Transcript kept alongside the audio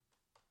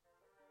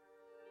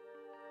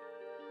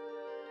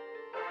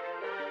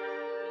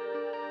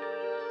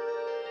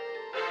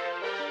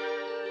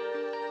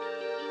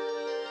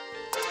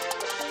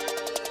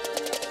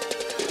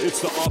It's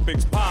the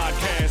UpX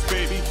podcast,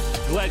 baby.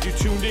 Glad you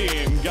tuned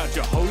in. Got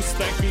your host,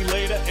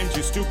 ThankMeLater, and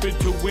Too Stupid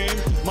to Win.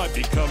 Might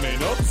become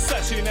an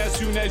obsession as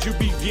soon as you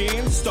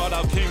begin. Start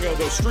out king of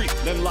the street,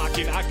 then lock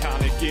in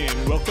iconic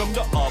in. Welcome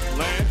to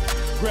Upland.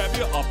 Grab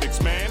your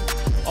UpX, man.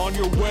 On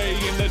your way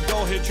in the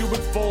door, hit you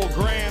with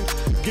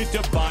 $4,000. Get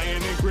to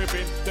buying and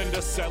gripping, then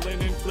to selling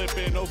and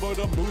flipping, over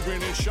to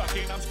moving and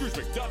shucking. I'm Scrooge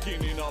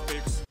McDuckin in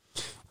UpX.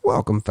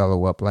 Welcome,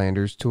 fellow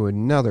Uplanders, to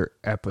another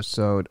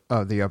episode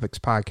of the UpX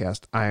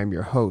podcast. I am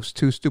your host,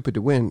 Too Stupid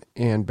to Win,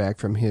 and back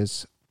from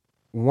his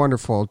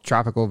wonderful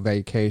tropical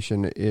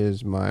vacation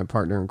is my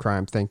partner in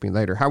crime,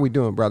 ThankMeLater. How we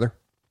doing, brother?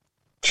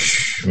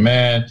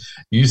 Man,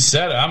 you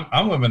said it.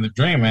 I'm living the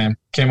dream, man.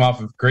 Came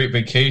off of a great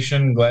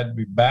vacation. Glad to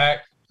be back.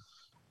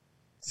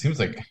 Seems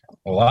like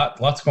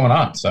lots going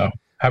on, so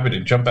happy to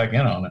jump back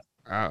in on it.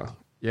 Oh,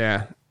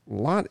 yeah. A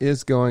lot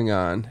is going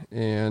on,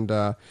 and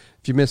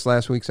if you missed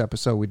last week's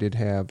episode, we did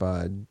have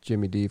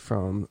Jimmy D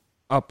from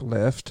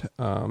Uplift.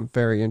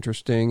 Very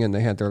interesting, and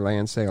they had their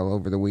land sale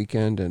over the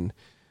weekend, and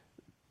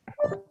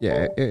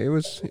yeah, it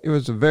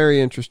was a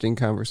very interesting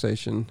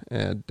conversation.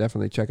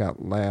 Definitely check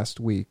out last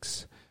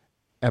week's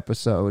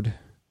episode.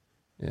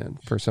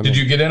 And for some, did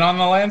you get in on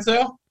the land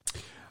sale?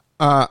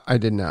 I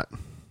did not.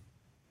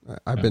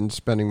 I've been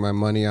spending my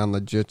money on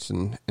Legits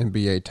and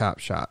NBA Top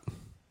Shot.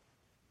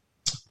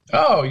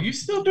 Oh, you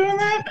still doing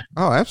that?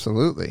 Oh,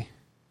 absolutely.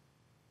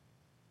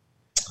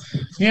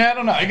 Yeah, I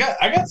don't know. I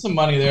got some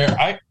money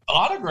there.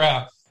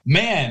 Autograph.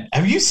 Man,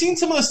 have you seen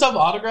some of the stuff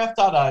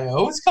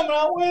Autograph.io is coming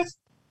out with?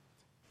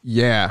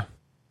 Yeah.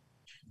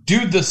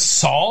 Dude, the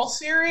Saul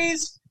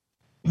series,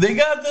 they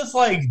got this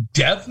like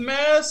death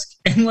mask,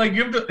 and like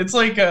it's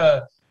like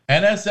a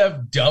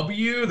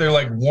NSFW. They're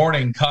like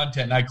warning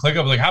content, and I click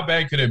up like, how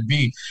bad could it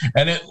be?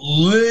 And it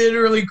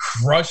literally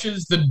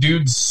crushes the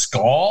dude's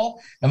skull,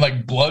 and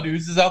like blood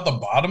oozes out the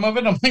bottom of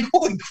it. I'm like,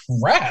 holy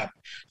crap.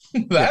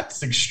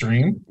 That's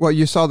extreme. Well,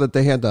 you saw that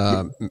they had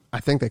I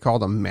think they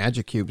called them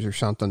Magic Cubes or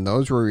something.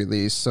 Those were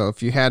released. So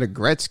if you had a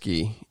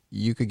Gretzky,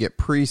 you could get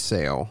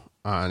pre-sale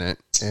on it.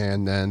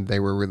 And then they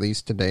were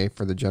released today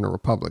for the general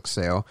public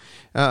sale.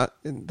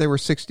 They were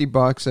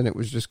 $60, and it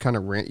was just kind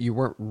of you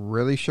weren't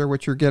really sure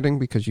what you're getting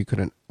because you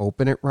couldn't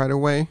open it right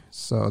away.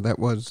 So that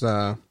was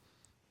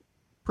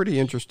pretty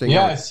interesting.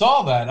 Yeah, I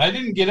saw that. I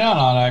didn't get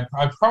on it.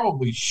 I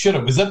probably should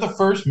have. Was that the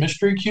first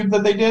mystery cube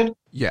that they did?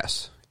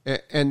 Yes.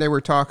 And they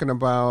were talking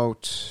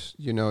about,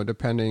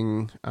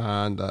 depending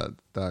on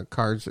the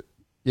cards.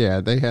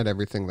 Yeah, they had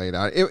everything laid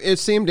out. It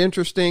seemed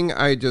interesting.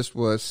 I just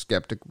was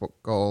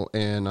skeptical,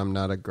 and I'm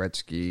not a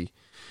Gretzky.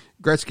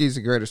 Gretzky's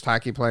the greatest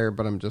hockey player,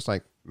 but I'm just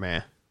like, meh.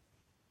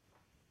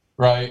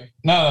 Right.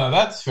 No,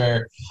 that's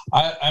fair.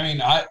 I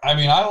mean,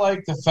 I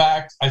like the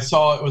fact I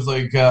saw it was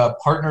like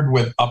partnered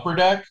with Upper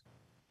Deck,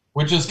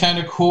 which is kind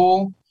of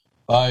cool.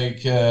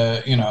 Like,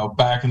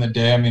 back in the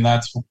day, I mean,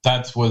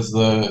 that was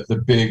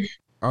the big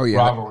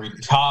rivalry.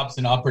 Tops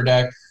and Upper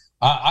Deck.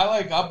 I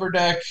like Upper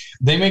Deck.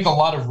 They make a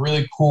lot of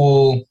really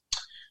cool,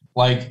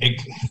 like,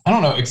 I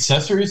don't know,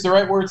 accessories the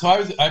right word. So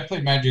I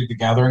played Magic the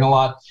Gathering a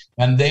lot,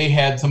 and they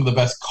had some of the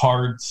best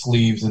card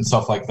sleeves and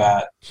stuff like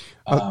that.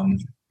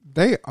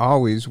 They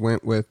always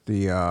went with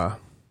the,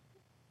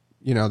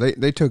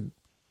 they took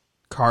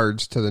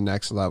cards to the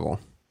next level.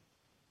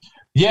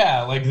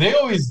 Yeah, like they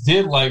always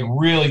did like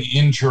really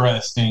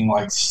interesting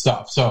like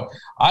stuff. So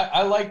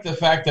I like the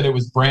fact that it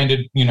was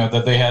branded,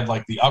 that they had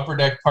like the Upper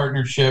Deck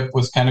partnership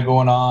was kind of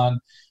going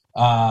on.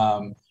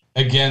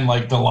 Again,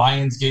 like the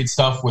Lionsgate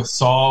stuff with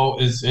Saul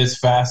is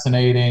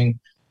fascinating.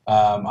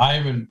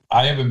 I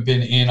haven't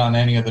been in on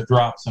any of the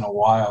drops in a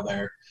while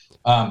there.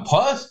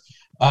 Plus,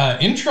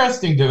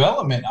 interesting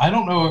development. I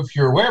don't know if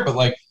you're aware, but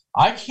like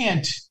I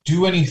can't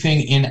do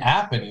anything in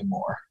app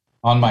anymore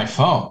on my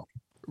phone.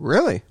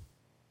 Really?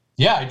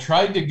 Yeah, I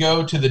tried to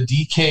go to the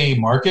DK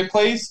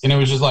marketplace, and it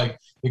was just like,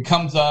 it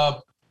comes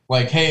up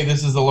like, hey,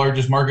 this is the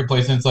largest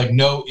marketplace, and it's like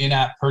no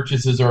in-app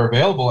purchases are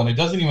available, and it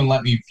doesn't even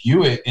let me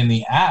view it in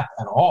the app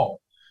at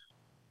all.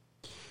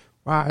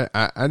 Wow,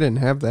 I didn't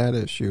have that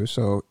issue,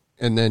 so,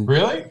 and then...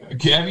 Really?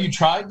 Have you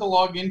tried to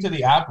log into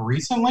the app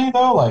recently,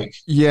 though? Like,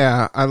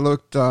 yeah, I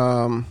looked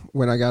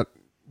when I got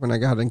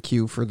in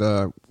queue for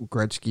the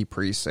Gretzky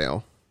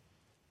pre-sale.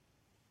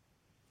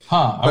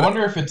 Huh, I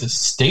wonder if it's a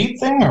state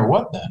thing or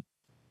what then?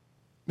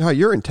 No,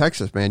 you're in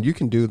Texas, man. You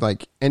can do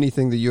like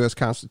anything the U.S.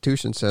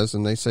 Constitution says,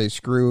 and they say,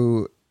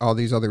 screw all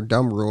these other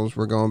dumb rules.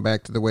 We're going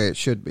back to the way it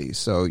should be.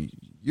 So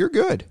you're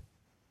good.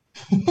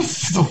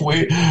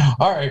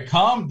 All right,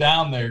 calm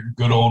down there,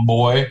 good old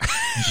boy.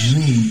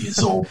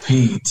 Jeez, old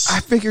Pete. I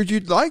figured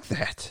you'd like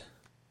that.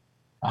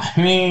 I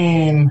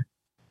mean,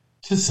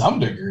 to some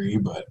degree,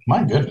 but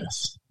my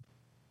goodness.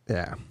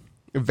 Yeah.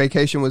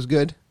 Vacation was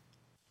good?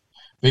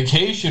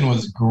 Vacation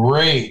was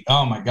great.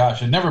 Oh, my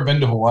gosh. I'd never been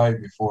to Hawaii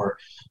before.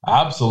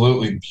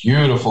 Absolutely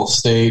beautiful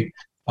state.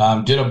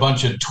 Did a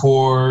bunch of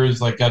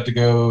tours, like got to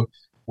go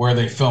where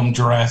they filmed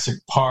Jurassic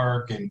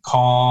Park and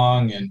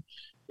Kong. And,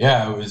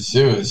 yeah, it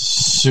was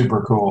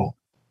super cool.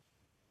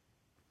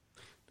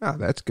 Oh,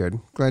 that's good.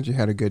 Glad you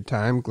had a good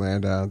time.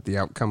 Glad the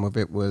outcome of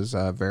it was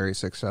a very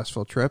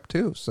successful trip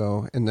too.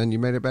 So, and then you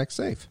made it back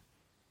safe.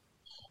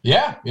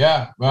 Yeah.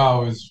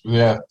 Well, it was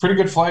pretty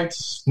good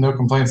flights. No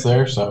complaints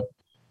there. So,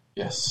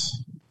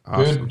 yes,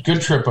 Awesome.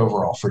 good trip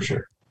overall for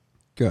sure.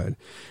 Good.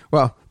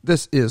 Well,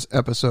 this is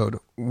episode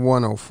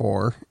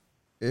 104,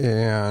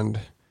 and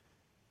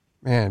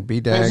man,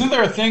 B-Dag. Isn't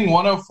there a thing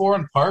 104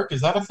 in Park?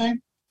 Is that a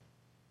thing?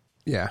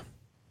 Yeah.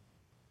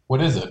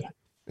 What is it?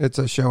 It's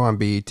a show on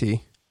BET.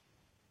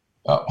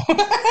 Oh,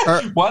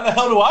 why the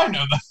hell do I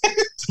know that?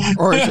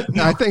 Or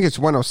I think it's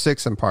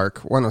 106 in Park.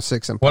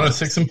 106 in Park.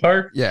 106 in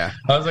Park? Yeah.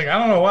 I was like, I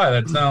don't know why.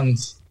 That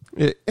sounds...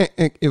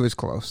 It was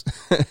close.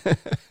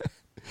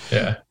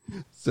 Yeah.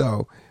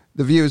 So,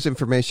 the views,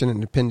 information,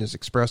 and opinions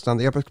expressed on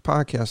the Upx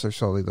podcast are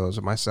solely those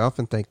of myself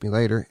and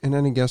ThankMeLater and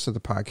any guests of the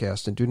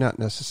podcast and do not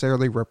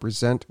necessarily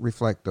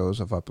reflect those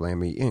of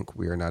Upland Me Inc.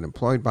 We are not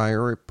employed by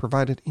or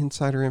provided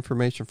insider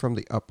information from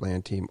the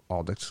Upland team.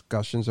 All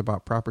discussions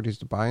about properties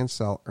to buy and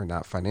sell are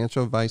not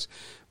financial advice.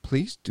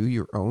 Please do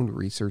your own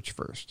research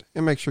first.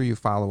 And make sure you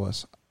follow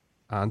us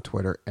on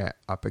Twitter at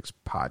Upx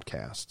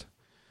Podcast.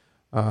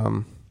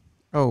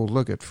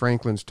 Look at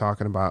Franklin's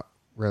talking about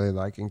really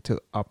liking to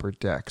upper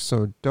deck.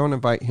 So don't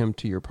invite him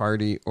to your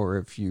party, or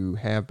if you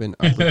have been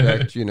upper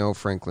decked,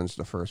 Franklin's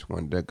the first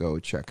one to go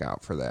check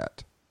out for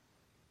that.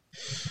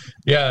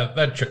 Yeah,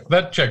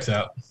 that checks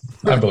out.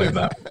 I believe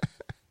that.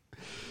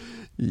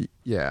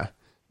 Yeah.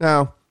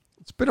 Now,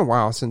 it's been a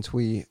while since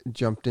we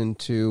jumped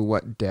into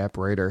what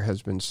ThankMeLater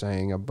has been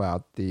saying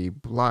about the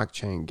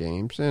blockchain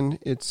games, and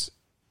it's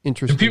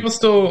interesting. Do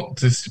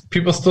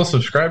people still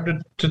subscribe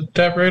to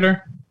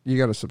ThankMeLater? You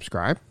got to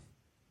subscribe?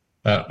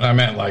 I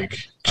meant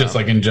like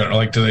in general.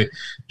 Like, do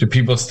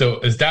people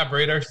still? Is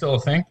ThankMeLater still a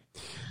thing?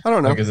 I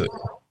don't know. Like, is it?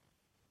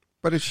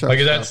 But it shows. Like,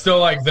 is that still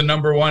like the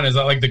number one? Is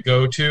that like the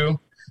go-to?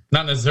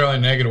 Not necessarily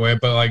in a negative way,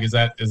 but like, is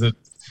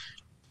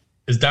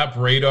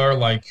ThankMeLater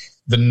like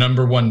the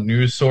number one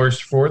news source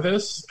for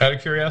this? Out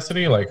of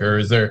curiosity, like, or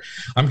is there?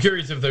 I'm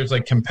curious if there's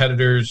like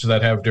competitors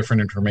that have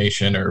different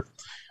information or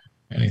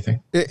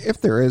anything.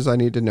 If there is, I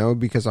need to know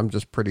because I'm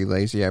just pretty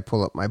lazy. I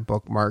pull up my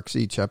bookmarks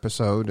each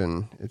episode,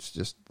 and it's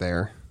just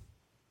there.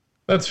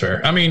 That's fair.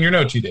 I mean, you're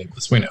no T.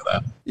 Davis. We know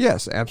that.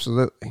 Yes,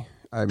 absolutely.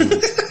 I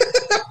mean,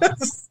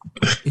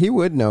 he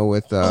would know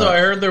with... So I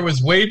heard there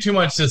was way too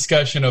much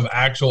discussion of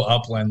actual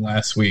Upland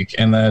last week,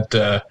 and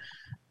that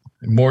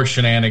more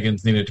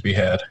shenanigans needed to be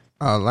had.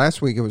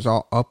 Last week, it was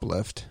all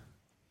Uplift.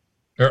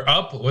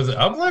 Was it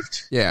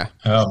Uplift? Yeah.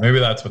 Oh, maybe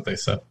that's what they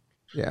said.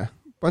 Yeah.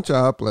 Bunch of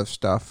Uplift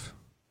stuff.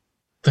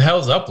 The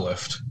hell's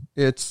Uplift?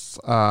 It's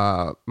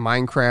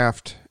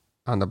Minecraft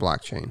on the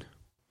blockchain.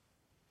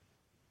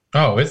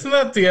 Oh, isn't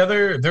that the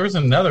other? There was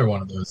another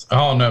one of those.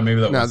 Oh, no,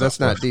 maybe that was. No,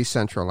 that's Uplift. not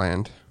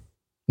Decentraland.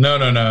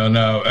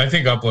 No. I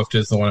think Uplift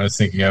is the one I was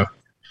thinking of.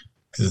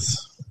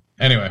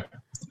 Anyway.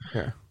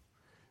 Yeah.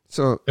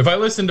 So if I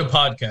listened to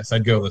podcasts,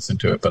 I'd go listen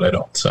to it, but I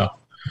don't. So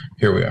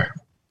here we are.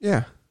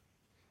 Yeah.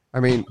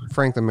 I mean,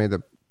 Franklin made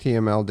the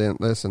TML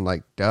didn't listen.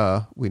 Like,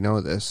 duh, we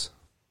know this.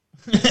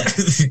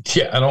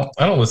 Yeah, I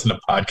don't listen to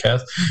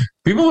podcasts.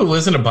 People who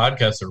listen to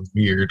podcasts are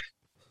weird.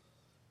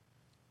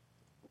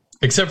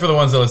 Except for the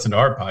ones that listen to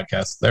our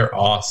podcast. They're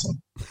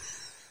awesome.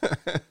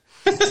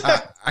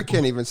 I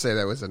can't even say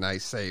that was a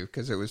nice save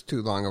because it was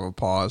too long of a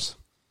pause.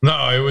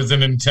 No, it was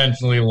an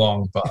intentionally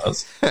long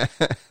pause.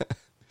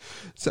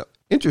 So,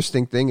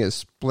 interesting thing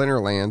is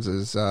Splinterlands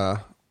is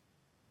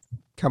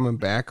coming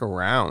back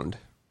around.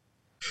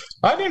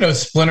 I didn't know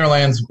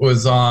Splinterlands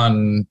was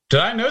on... Did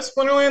I know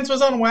Splinterlands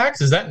was on Wax?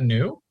 Is that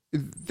new?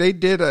 They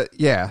did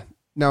yeah.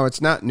 No,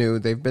 it's not new.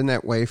 They've been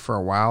that way for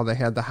a while. They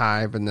had the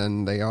Hive, and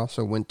then they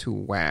also went to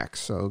Wax,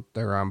 so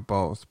they're on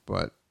both.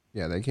 But,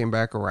 yeah, they came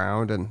back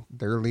around, and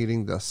they're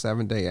leading the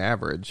 7-day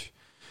average.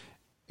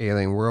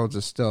 Alien Worlds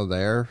is still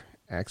there.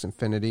 Axe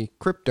Infinity.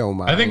 Crypto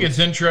Mine. I think it's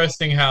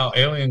interesting how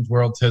Alien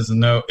Worlds has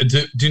no...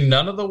 Do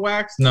none of the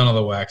Wax? None of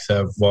the Wax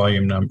have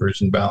volume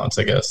numbers and balance,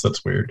 I guess.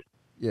 That's weird.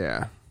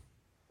 Yeah.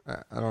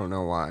 I don't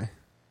know why.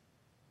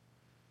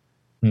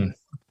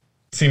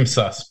 Seems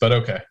sus, but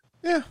okay.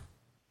 Yeah.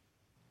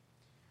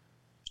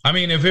 I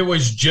mean, if it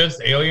was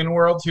just Alien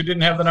Worlds who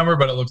didn't have the number,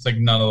 but it looks like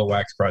none of the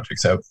Wax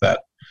projects have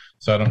that.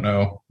 So I don't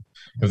know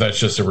if that's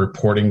just a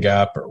reporting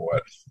gap or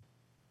what.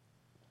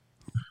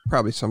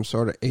 Probably some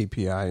sort of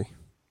API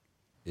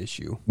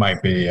issue.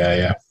 Might be,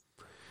 yeah.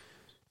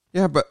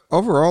 Yeah, but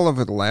overall,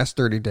 over the last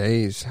 30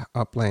 days,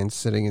 Upland's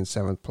sitting in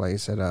 7th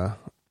place at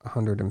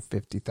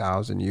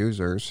 150,000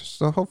 users.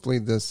 So hopefully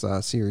this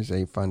Series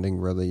A funding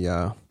really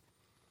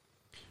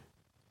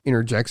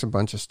interjects a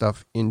bunch of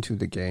stuff into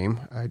the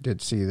game. I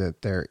did see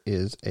that there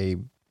is a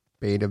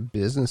beta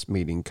business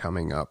meeting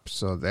coming up,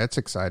 so that's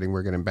exciting.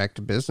 We're getting back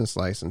to business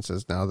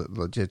licenses now that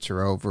legits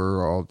are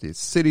over, all these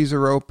cities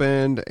are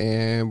opened,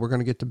 and we're going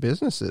to get to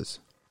businesses.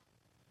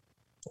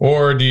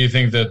 Or do you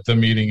think that the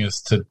meeting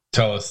is to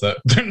tell us that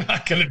they're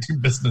not going to do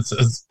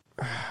businesses?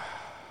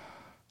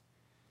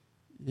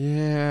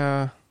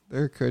 Yeah,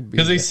 there could be.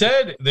 Because they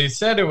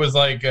said it was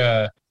like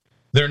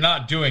they're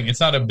not doing, it's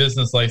not a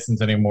business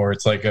license anymore.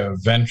 It's like a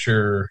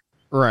venture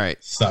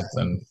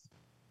something.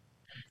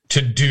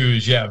 To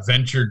dues, yeah,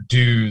 venture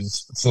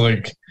dues. It's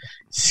like,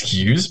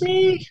 excuse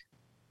me?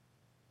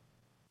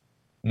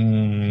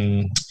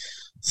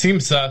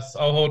 Seems sus.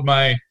 I'll hold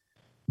my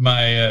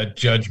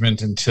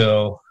judgment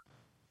until,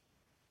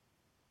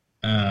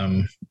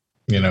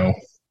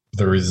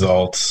 the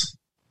results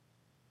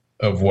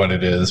of what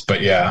it is.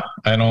 But yeah,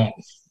 I'm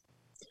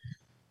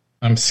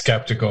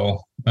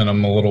skeptical and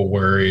I'm a little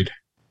worried.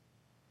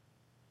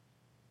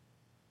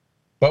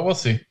 But we'll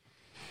see.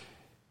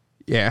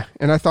 Yeah,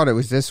 and I thought it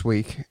was this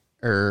week,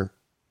 or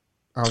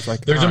I was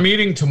like... There's a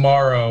meeting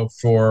tomorrow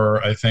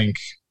for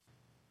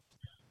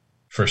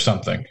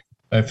something.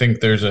 I think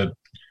there's a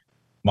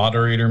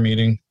moderator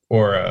meeting,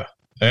 or I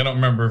don't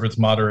remember if it's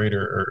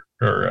moderator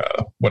or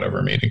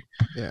whatever meeting.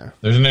 Yeah.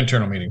 There's an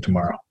internal meeting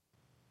tomorrow.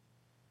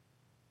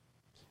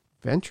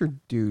 Venture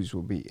dues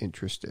will be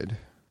interested.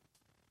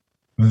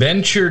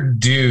 Venture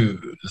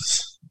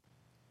dues.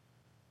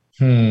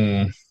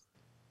 And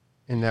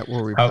that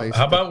will replace...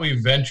 How about we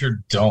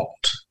venture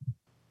don't?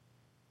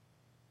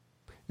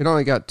 It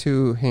only got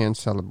 2 hand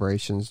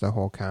celebrations, the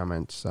whole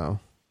comment, so...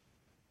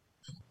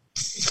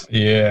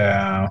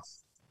 Yeah.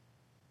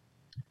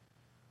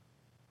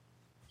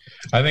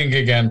 I think,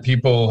 again,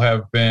 people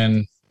have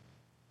been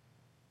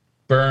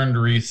burned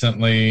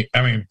recently.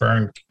 I mean,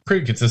 burned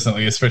pretty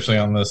consistently, especially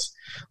on this.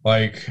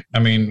 Like, I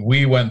mean,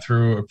 we went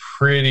through a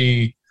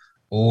pretty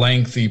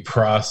lengthy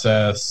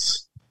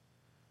process,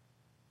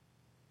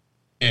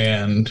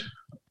 and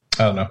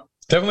I don't know,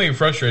 definitely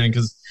frustrating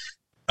because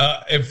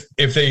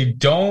if they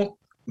don't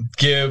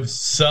give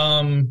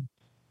some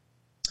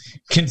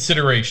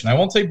consideration, I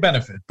won't say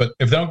benefit, but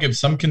if they don't give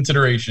some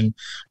consideration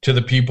to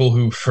the people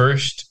who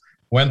first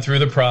went through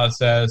the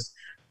process,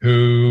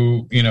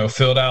 who,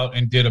 filled out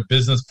and did a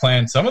business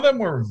plan. Some of them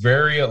were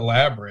very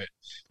elaborate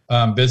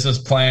business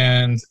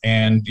plans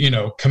and,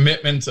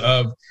 commitments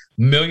of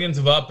millions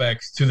of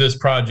UpX to this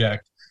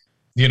project,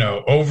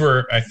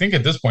 over, I think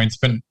at this point, it's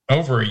been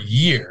over a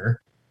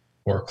year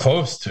or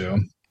close to.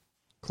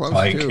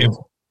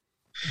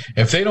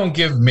 If they don't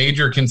give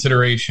major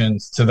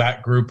considerations to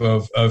that group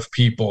of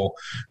people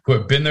who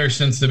have been there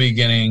since the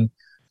beginning,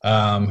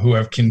 who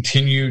have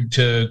continued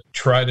to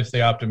try to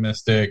stay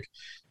optimistic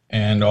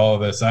and all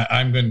of this,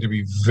 I'm going to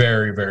be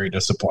very, very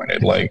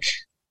disappointed. Like,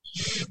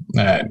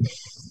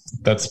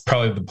 that's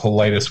probably the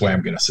politest way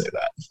I'm going to say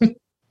that.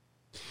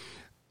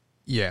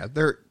 Yeah,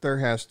 there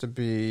has to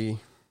be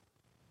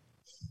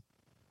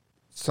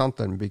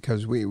something,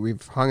 because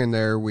we've hung in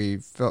there.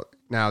 We've felt,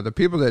 now the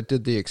people that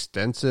did the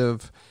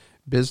extensive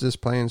business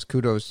plans,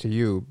 kudos to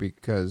you,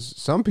 because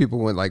some people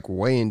went like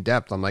way in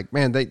depth. I'm like,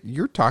 man,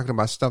 you're talking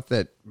about stuff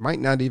that might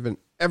not even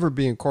ever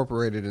be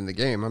incorporated in the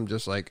game. I'm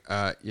just like,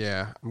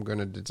 yeah, I'm going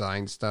to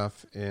design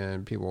stuff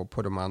and people will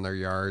put them on their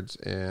yards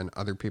and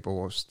other people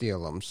will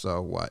steal them.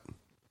 So what?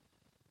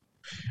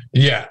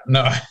 Yeah,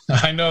 no,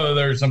 I know that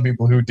there are some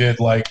people who did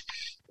like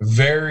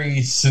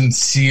very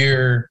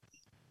sincere,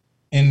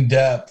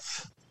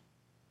 in-depth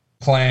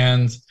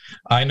plans.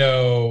 I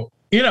know,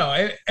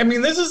 I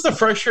mean, this is the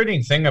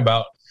frustrating thing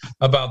about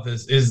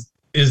this is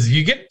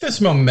you get this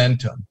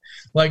momentum.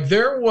 Like,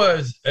 there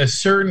was a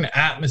certain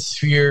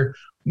atmosphere.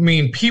 I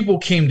mean, people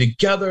came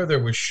together.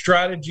 There was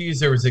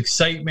strategies. There was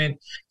excitement.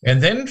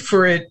 And then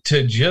for it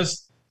to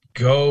just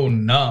go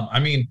numb. I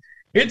mean,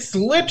 it's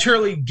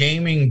literally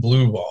gaming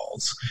blue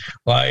balls.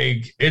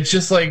 Like, it's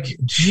just like,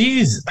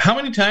 geez, how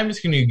many times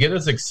can you get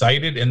us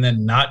excited and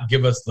then not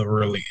give us the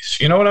release?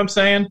 You know what I'm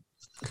saying?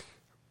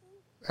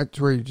 That's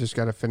where you just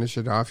got to finish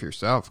it off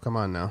yourself. Come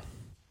on now.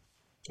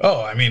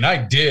 Oh, I mean, I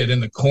did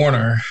in the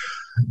corner,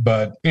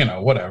 but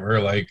whatever.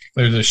 Like,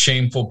 there's a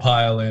shameful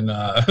pile in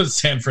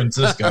San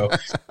Francisco,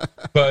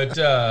 but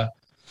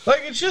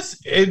like,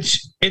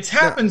 it's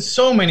happened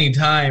so many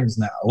times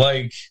now.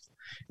 Like,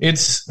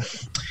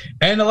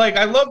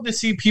 I love to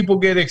see people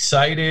get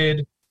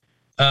excited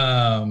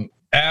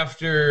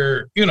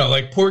after,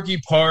 like Porky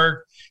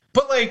Park,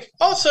 but like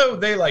also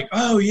they like,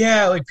 oh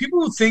yeah, like people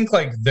who think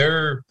like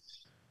they're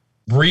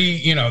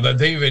that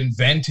they've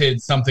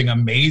invented something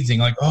amazing,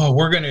 like, oh,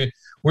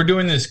 we're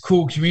doing this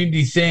cool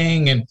community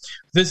thing and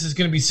this is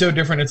going to be so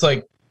different. It's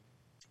like,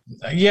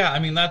 yeah, I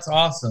mean, that's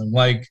awesome.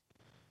 Like,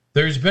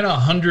 there's been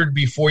 100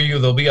 before you,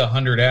 there'll be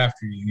 100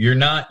 after you. You're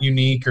not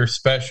unique or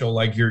special.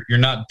 Like, you're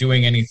not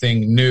doing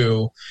anything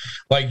new.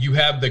 Like, you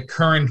have the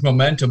current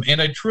momentum,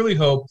 and I truly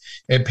hope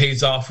it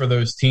pays off for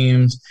those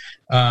teams.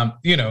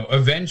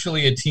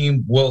 Eventually a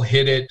team will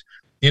hit it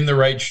in the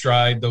right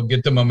stride. They'll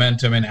get the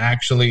momentum, and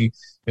actually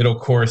it'll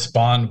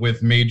correspond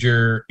with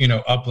major,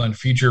 Upland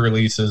feature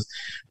releases.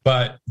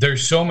 But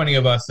there's so many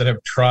of us that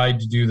have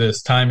tried to do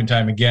this time and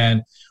time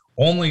again,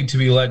 only to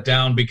be let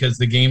down because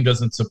the game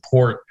doesn't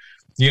support,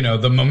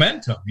 the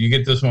momentum. You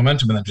get this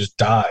momentum and then just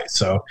die.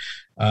 So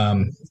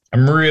I'm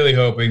really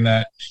hoping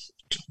that,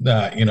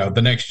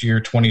 the next year,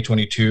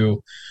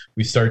 2022,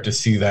 we start to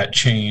see that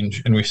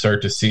change, and we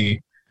start to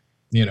see,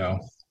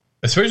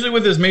 especially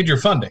with this major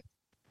funding,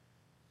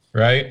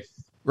 right?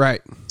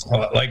 Right.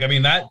 Like, I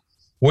mean,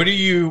 what do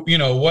you,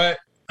 what,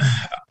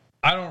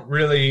 I don't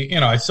really,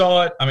 I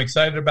saw it. I'm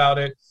excited about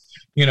it.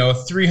 A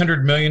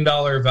 $300 million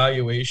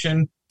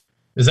valuation.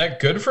 Is that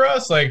good for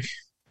us? Like,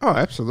 oh,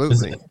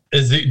 absolutely.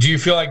 Do you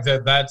feel like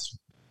that's,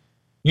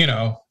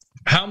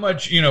 how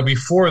much,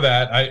 before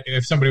that,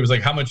 if somebody was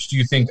like, how much do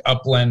you think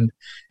Upland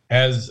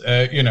as,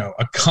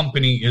 a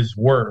company is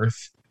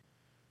worth?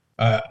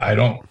 I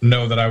don't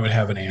know that I would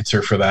have an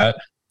answer for that.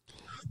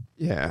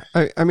 Yeah.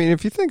 I mean,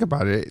 if you think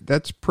about it,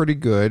 that's pretty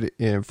good.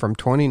 From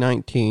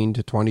 2019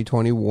 to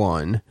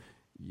 2021,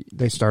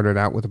 they started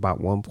out with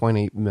about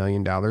 $1.8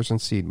 million in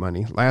seed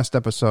money. Last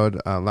episode,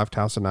 Left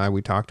House and I,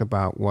 we talked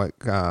about what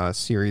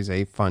Series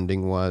A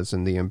funding was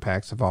and the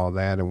impacts of all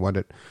that and what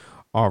it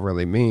all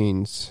really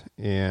means.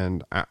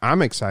 And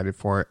I'm excited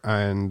for it.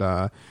 And,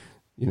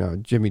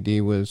 Jimmy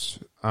D was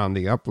on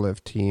the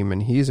Uplift team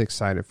and he's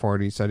excited for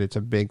it. He said it's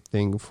a big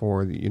thing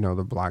for, the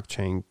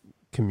blockchain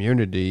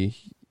community.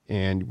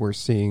 And we're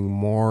seeing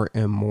more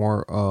and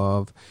more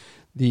of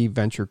the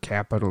venture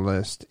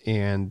capitalist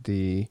and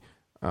the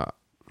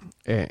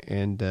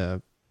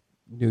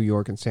New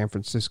York and San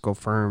Francisco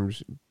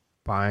firms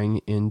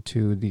buying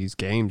into these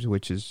games,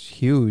 which is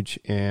huge.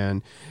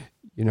 And,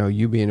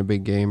 you being a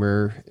big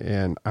gamer,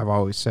 and I've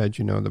always said,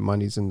 the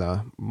money's in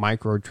the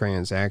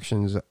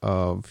microtransactions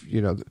of,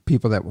 the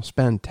people that will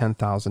spend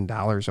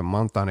 $10,000 a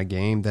month on a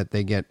game that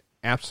they get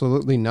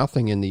absolutely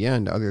nothing in the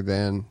end other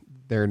than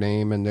their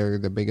name and they're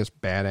the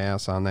biggest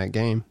badass on that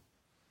game.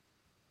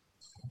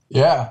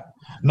 Yeah.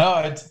 No,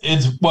 it's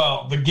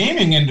the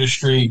gaming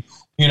industry,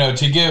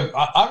 to give,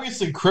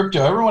 obviously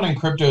crypto, everyone in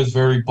crypto is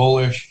very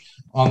bullish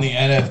on the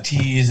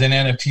NFTs and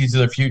NFTs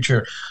of the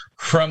future.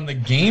 From the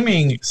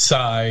gaming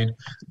side,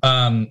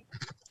 I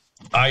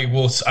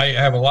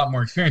have a lot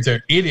more experience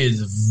there. It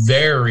is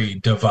very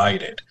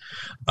divided.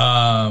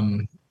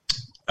 I'm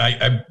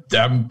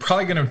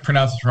probably going to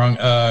pronounce this wrong.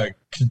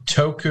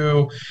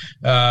 Kotaku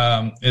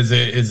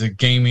is a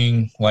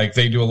gaming, like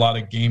they do a lot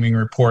of gaming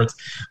reports.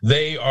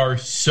 They are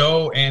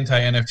so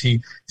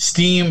anti-NFT.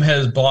 Steam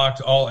has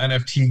blocked all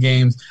NFT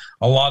games.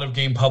 A lot of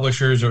game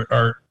publishers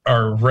are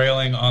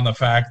railing on the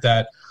fact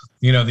that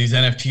these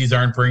NFTs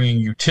aren't bringing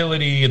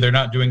utility. They're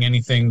not doing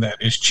anything that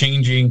is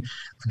changing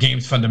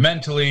games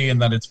fundamentally,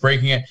 and that it's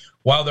breaking it.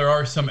 While there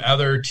are some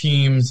other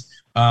teams,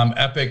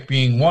 Epic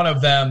being one of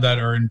them, that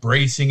are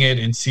embracing it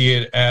and see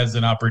it as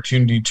an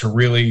opportunity to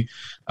really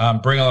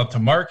bring a lot to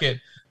market.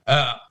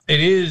 It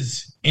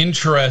is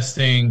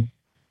interesting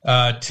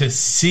to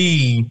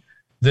see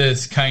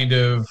this kind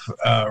of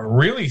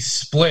really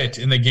split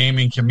in the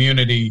gaming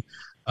community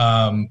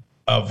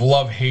of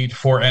love-hate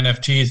for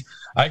NFTs.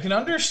 I can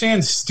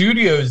understand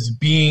studios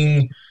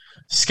being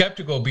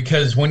skeptical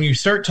because when you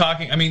start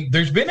talking, I mean,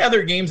 there's been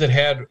other games that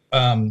had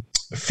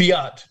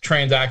fiat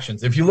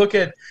transactions. If you look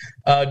at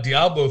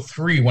Diablo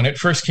 3, when it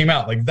first came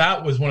out, like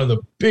that was one of the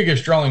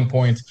biggest drawing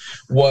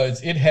points,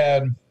 was it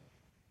had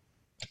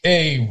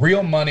a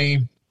real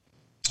money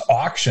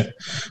auction.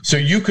 So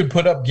you could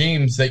put up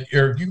games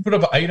you could put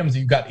up items that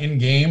you got in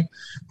game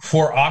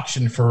for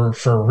auction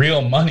for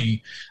real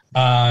money.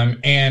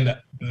 And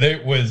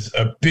it was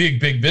a big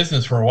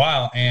business for a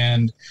while.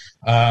 And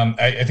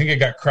I think it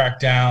got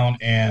cracked down,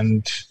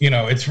 and,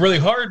 it's really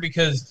hard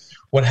because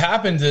what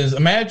happens is,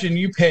 imagine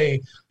you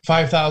pay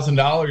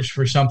 $5,000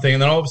 for something,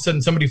 and then all of a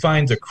sudden somebody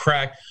finds a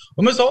crack.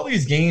 Almost all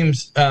these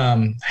games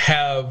end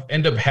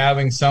up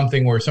having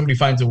something where somebody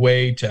finds a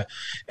way to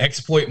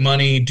exploit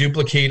money,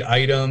 duplicate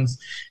items,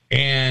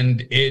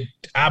 and it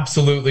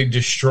absolutely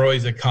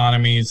destroys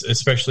economies,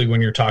 especially when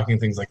you're talking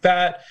things like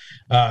that.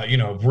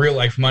 Real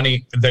life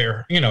money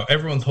there,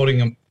 everyone's holding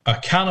them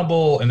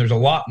accountable, and there's a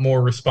lot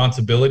more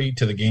responsibility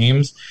to the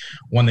games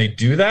when they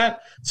do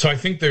that. So I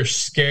think they're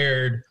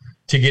scared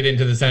to get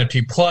into this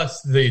NFT.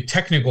 Plus, the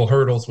technical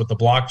hurdles with the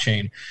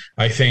blockchain,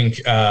 I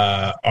think,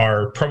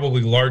 are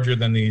probably larger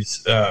than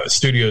these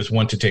studios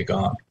want to take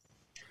on.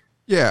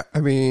 Yeah,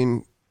 I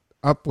mean,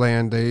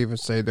 Upland, they even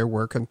say they're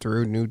working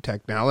through new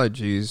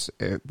technologies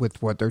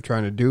with what they're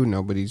trying to do.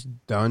 Nobody's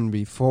done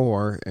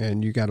before,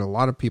 and you got a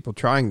lot of people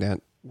trying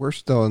that. We're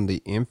still in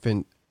the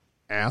infant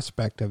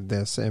aspect of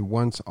this, and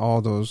once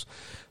all those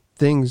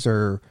things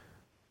are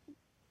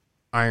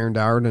ironed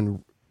out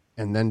and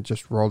then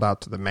just rolled out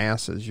to the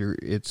masses,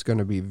 it's going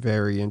to be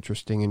very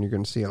interesting, and you're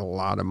going to see a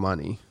lot of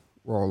money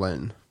roll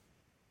in.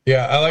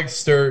 Yeah, I like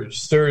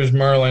Stirs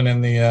Merlin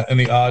in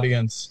the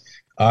audience.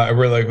 I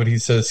really like what he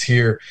says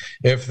here.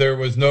 If there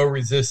was no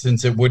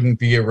resistance, it wouldn't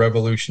be a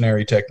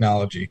revolutionary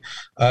technology.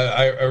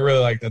 I really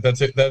like that.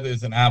 That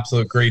is an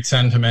absolute great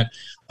sentiment.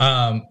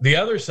 The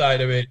other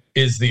side of it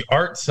is the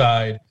art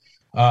side,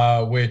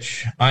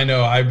 which I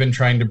know I've been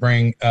trying to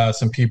bring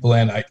some people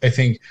in. I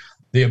think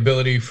the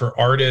ability for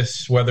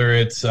artists, whether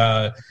it's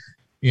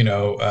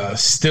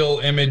still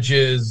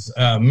images,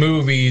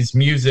 movies,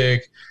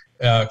 music,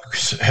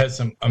 has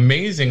some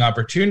amazing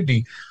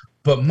opportunity.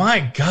 But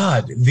my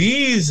God,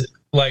 these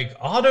like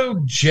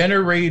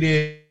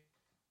auto-generated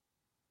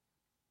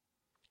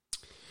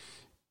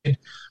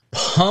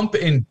pump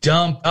and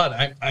dump out.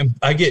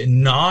 I get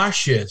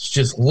nauseous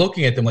just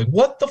looking at them. Like,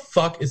 what the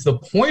fuck is the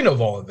point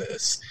of all of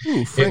this?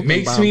 It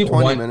makes me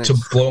want to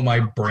blow my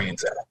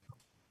brains out.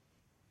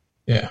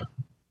 Yeah.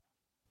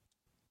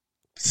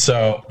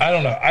 So I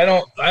don't know.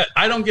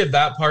 I don't get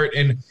that part.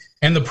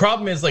 And the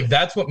problem is, like,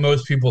 that's what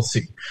most people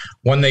see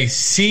when they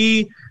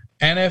see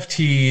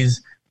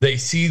NFTs. They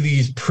see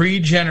these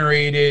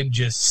pre-generated,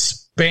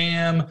 just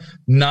spam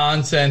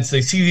nonsense.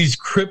 They see these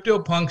crypto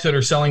punks that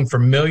are selling for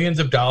millions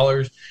of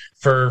dollars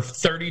for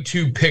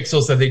 32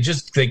 pixels that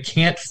they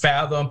can't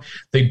fathom.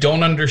 They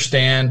don't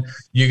understand.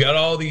 You got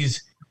all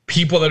these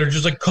people that are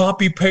just like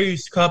copy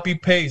paste.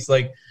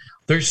 Like,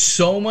 there's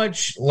so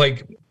much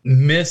like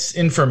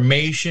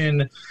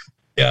misinformation,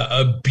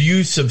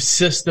 abuse of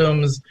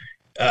systems.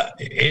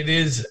 It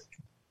is.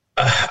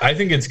 I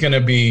think it's going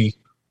to be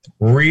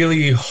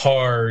really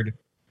hard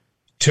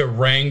to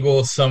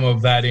wrangle some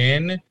of that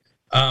in,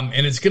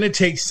 and it's going to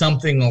take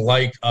something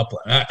like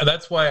Upland.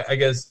 That's why I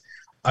guess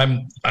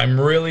I'm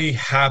really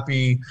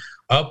happy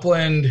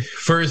Upland,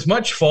 for as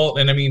much fault,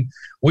 and I mean,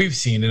 we've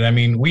seen it. I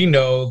mean, we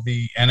know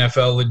the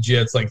NFL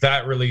legits, like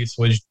that release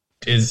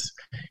is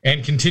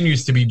and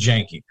continues to be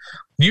janky.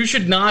 You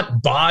should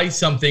not buy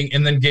something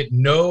and then get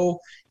no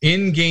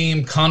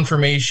in-game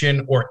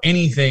confirmation or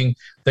anything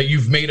that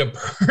you've made a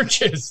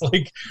purchase.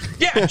 Like,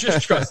 yeah,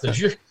 just trust us.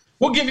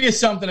 We'll give you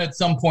something at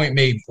some point,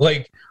 maybe.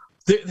 Like,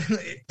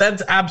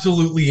 that's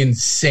absolutely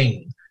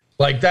insane.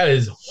 Like, that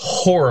is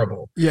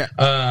horrible. Yeah.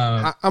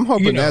 I'm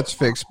hoping that's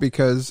fixed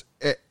because,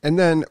 and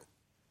then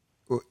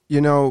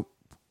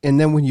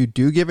when you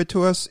do give it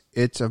to us,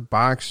 it's a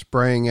box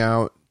spraying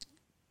out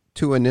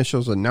 2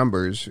 initials and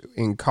numbers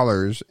in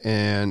colors,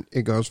 and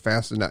it goes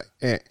fast enough.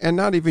 And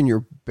not even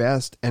your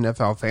best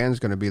NFL fan is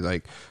going to be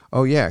like,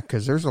 oh, yeah,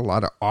 because there's a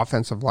lot of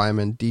offensive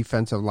linemen,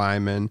 defensive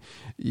linemen,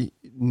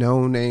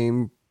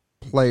 no-name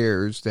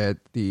players that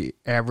the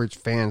average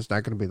fan's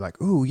not going to be like,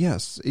 oh,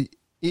 yes.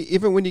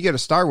 Even when you get a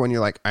star one, you're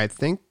like, I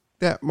think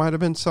that might have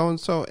been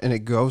so-and-so, and it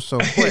goes so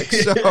quick.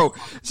 So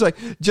it's like,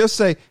 just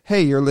say,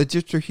 hey, your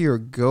legits are here.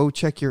 Go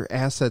check your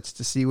assets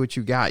to see what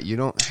you got. You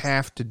don't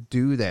have to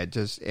do that.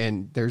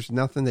 And there's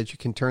nothing that you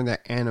can turn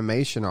that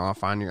animation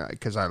off on your,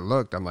 because I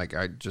looked, I'm like,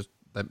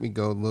 let me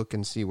go look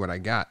and see what I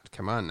got.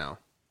 Come on now.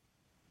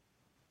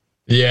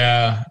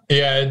 Yeah,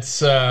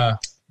 it's a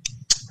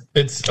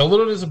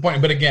little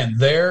disappointing, but again,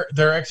 their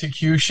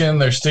execution,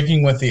 they're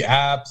sticking with the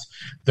apps,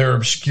 they're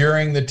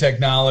obscuring the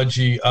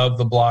technology of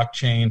the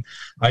blockchain.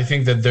 I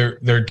think that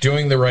they're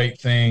doing the right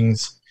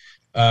things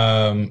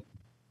in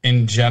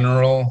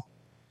general.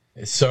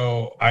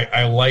 So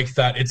I like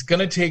that. It's going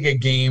to take a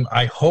game.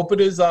 I hope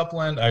it is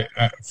Upland.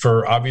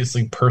 For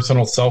obviously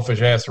personal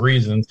selfish ass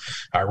reasons,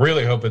 I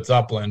really hope it's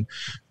Upland.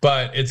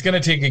 But it's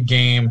going to take a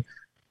game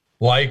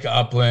like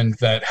Upland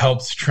that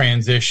helps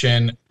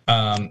transition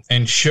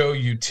and show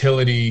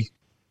utility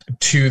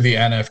to the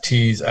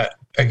NFTs.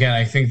 Again,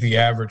 I think the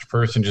average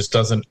person just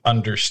doesn't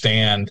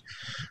understand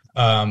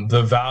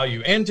the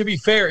value. And to be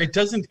fair, it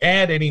doesn't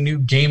add any new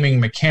gaming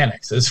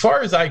mechanics. As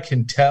far as I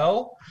can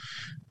tell,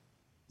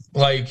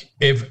 like,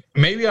 if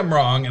maybe I'm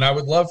wrong, and I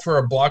would love for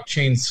a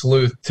blockchain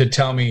sleuth to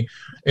tell me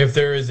if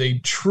there is a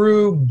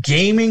true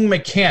gaming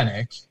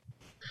mechanic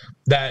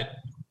that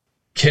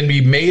can be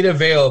made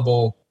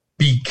available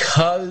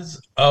because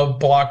of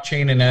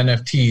blockchain and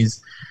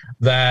NFTs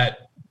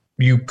that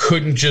you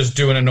couldn't just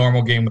do in a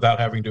normal game without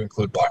having to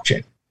include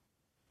blockchain.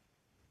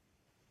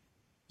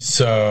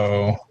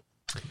 So,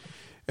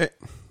 and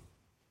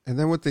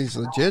then with these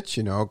legits,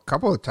 a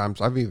couple of times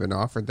I've even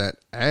offered that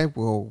I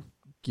will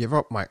give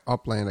up my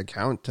Upland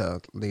account to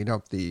lead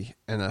up the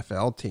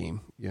NFL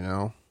team,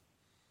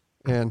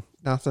 and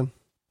nothing.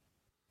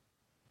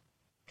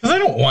 Because they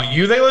don't want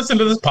you. They listen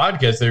to this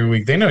podcast every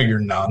week. They know you're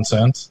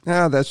nonsense.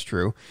 Yeah, that's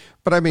true.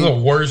 But I mean, the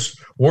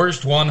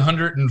worst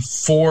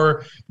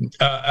 104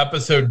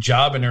 episode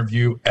job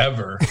interview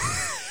ever.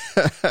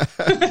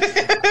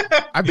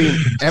 I mean,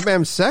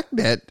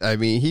 SecNet. I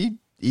mean,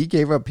 he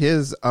gave up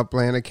his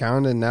Upland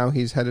account, and now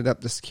he's headed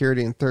up the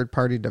security and third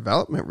party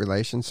development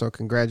relations. So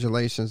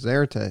congratulations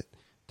there to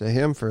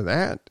him for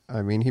that.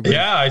 I mean,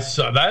 I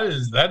saw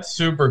that's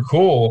super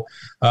cool.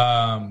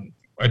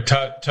 I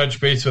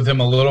touched base with him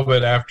a little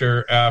bit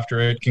after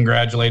it,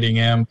 congratulating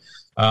him.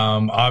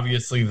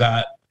 Obviously,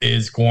 that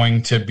is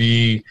going to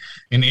be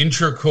an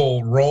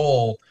integral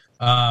role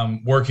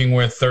working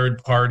with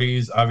third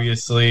parties.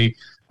 Obviously,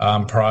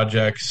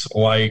 projects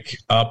like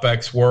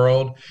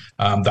upx.world.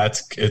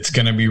 It's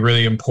going to be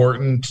really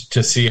important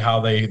to see how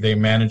they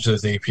manage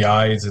those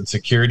APIs and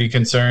security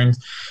concerns.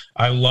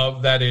 I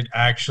love that it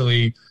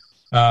actually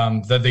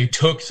that they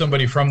took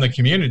somebody from the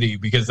community,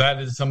 because that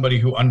is somebody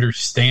who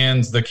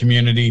understands the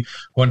community,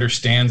 who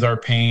understands our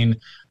pain,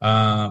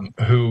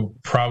 who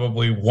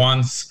probably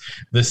wants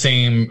the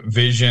same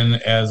vision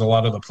as a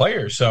lot of the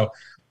players. So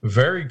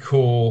very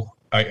cool.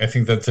 I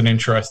think that's an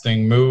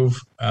interesting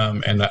move,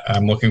 and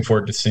I'm looking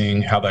forward to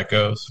seeing how that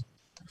goes.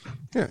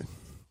 Yeah,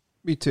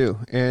 me too.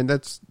 And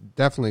that's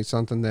definitely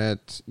something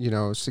that,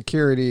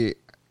 security,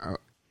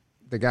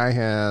 the guy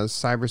has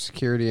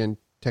cybersecurity and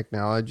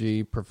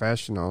technology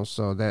professional,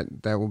 so that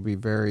will be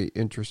very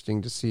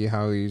interesting to see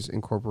how he's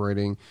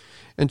incorporating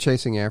and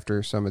chasing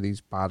after some of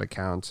these bot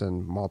accounts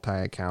and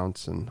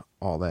multi-accounts and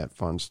all that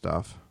fun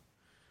stuff.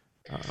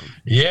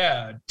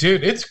 Yeah,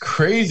 dude, it's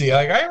crazy.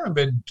 Like, I haven't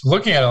been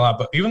looking at it a lot,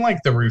 but even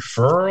like the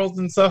referrals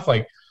and stuff,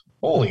 like,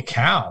 holy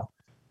cow.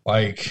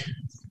 Like,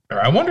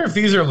 I wonder if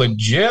these are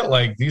legit.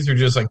 Like, these are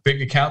just like big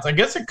accounts. I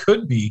guess it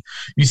could be.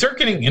 You start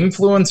getting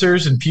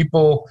influencers and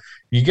people,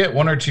 you get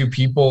one or two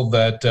people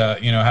that,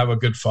 have a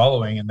good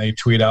following and they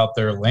tweet out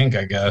their link,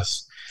 I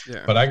guess.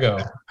 Yeah. But I go,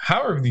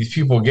 how are these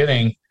people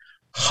getting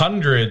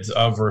hundreds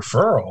of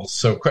referrals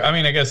so quick? I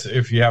mean, I guess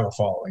if you have a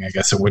following, I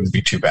guess it wouldn't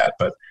be too bad,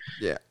 but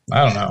yeah,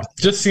 I don't know.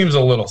 Just seems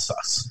a little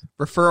sus.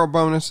 Referral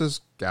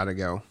bonuses gotta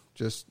go.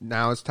 Just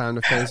now it's time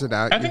to phase it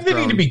out. I think they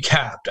need to be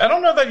capped. I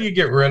don't know that you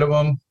get rid of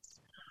them,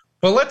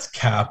 but let's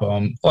cap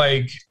them.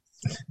 Like,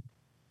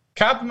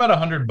 cap them at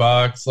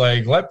 $100.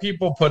 Like, let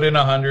people put in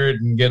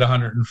 100 and get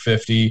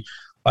 150.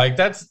 Like,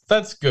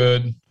 that's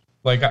good.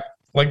 Like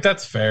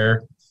that's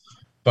fair.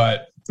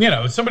 But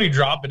somebody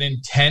dropping in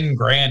 10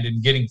 grand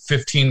and getting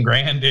 15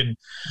 grand in,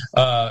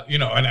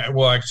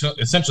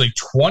 essentially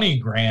 20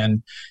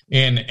 grand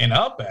in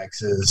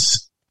UpX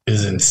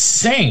is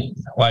insane.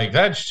 Like,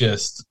 that's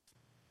just,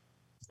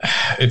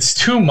 it's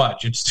too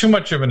much. It's too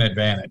much of an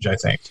advantage, I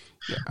think.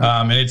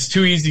 Yeah. And it's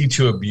too easy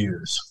to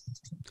abuse.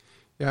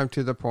 Yeah, I'm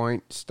to the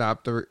point.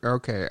 Stop the...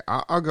 Okay,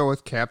 I'll go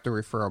with cap the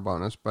referral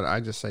bonus, but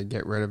I just say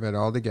get rid of it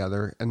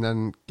altogether, and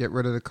then get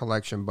rid of the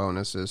collection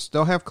bonuses.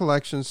 Still have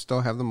collections, still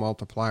have the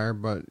multiplier,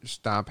 but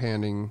stop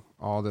handing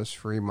all this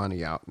free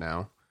money out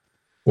now.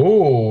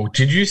 Oh,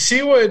 did you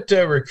see what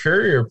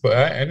Recurrier put?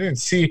 I didn't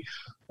see...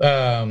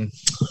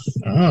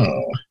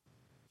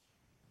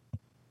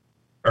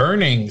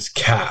 earnings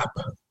cap.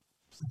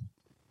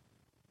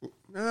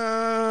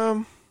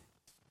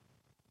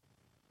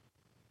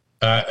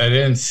 I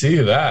didn't see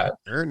that.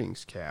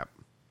 Earnings cap.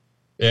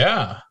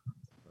 Yeah.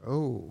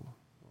 Oh,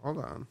 hold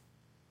on.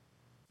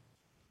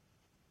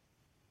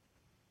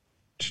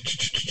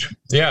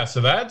 Yeah, so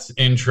that's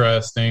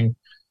interesting.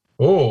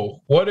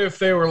 Oh, what if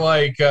they were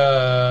like,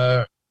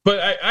 but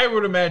I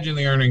would imagine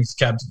the earnings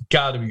cap's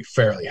got to be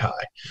fairly high.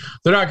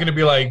 They're not going to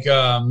be like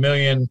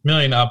million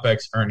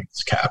UpX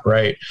earnings cap,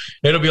 right?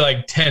 It'll be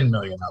like 10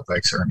 million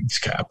UpX earnings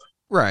cap.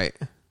 Right.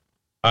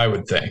 I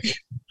would think.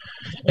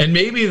 And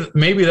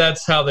maybe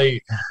that's how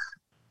they...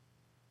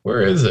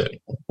 Where is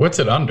it? What's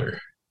it under?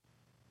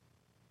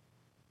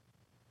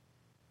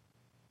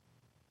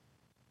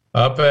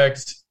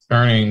 UpX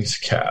earnings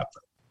cap.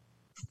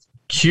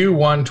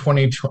 Q1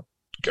 2020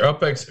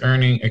 UpX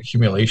earning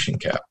accumulation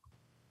cap.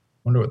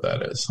 Wonder what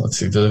that is. Let's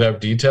see. Does it have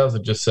details?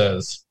 It just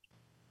says...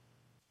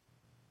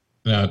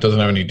 No, it doesn't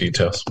have any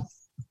details.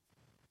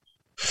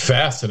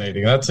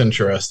 Fascinating. That's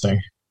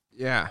interesting.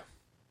 Yeah.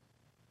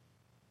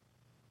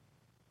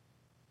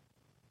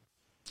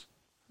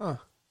 Huh.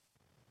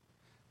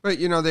 But,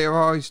 they've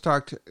always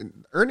talked...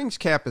 Earnings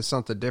cap is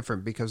something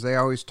different because they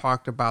always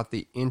talked about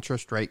the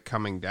interest rate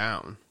coming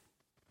down.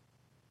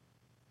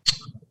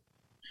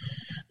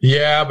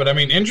 Yeah, but I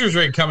mean, interest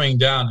rate coming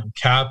down and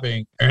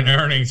capping and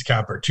earnings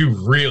cap are two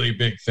really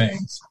big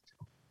things.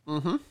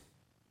 Mm-hmm.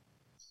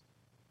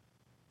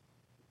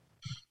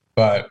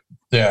 But,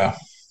 yeah.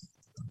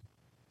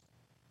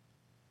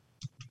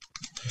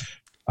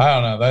 I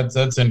don't know.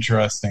 That's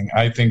interesting.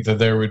 I think that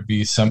there would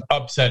be some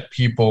upset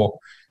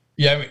people.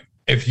 Yeah, I mean,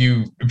 if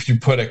you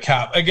put a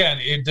cap, again,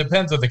 it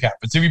depends on the cap.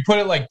 But so if you put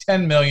it like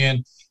 10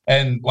 million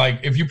and like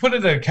if you put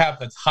it at a cap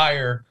that's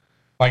higher,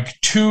 like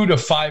 2 to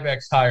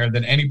 5x higher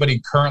than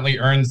anybody currently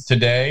earns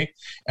today,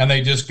 and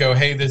they just go,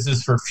 hey, this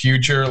is for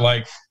future,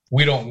 like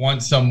we don't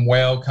want some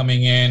whale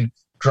coming in,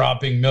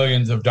 dropping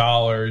millions of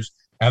dollars,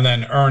 and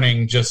then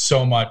earning just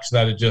so much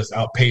that it just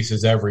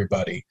outpaces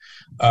everybody.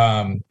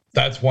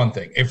 That's one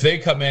thing. If they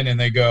come in and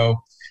they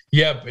go,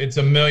 yep, it's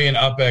 $1 million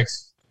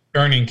UpX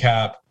earning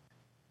cap,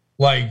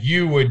 like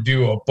you would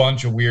do a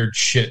bunch of weird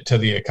shit to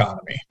the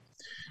economy.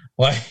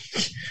 Like,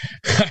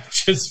 I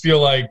just feel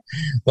like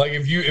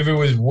if it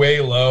was way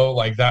low,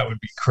 like that would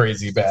be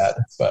crazy bad.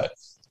 But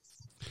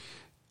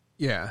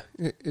yeah,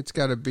 it's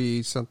got to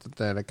be something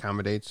that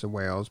accommodates the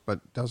whales,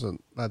 but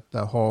doesn't let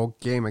the whole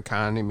game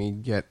economy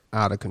get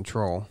out of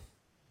control.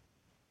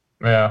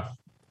 Yeah,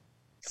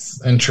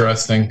 it's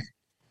interesting.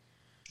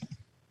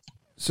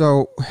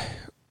 So,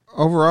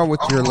 overall, with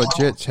your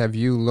legits, have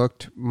you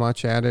looked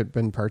much at it,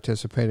 been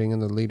participating in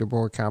the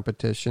leaderboard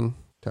competition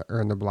to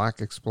earn the Block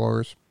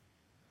Explorers?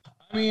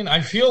 I mean,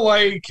 I feel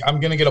like I'm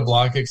going to get a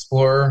Block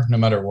Explorer no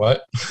matter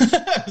what.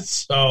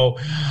 So,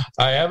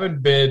 I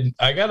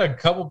got a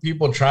couple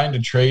people trying to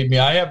trade me.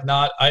 I have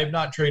not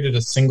traded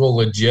a single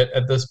legit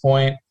at this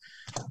point.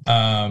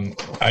 I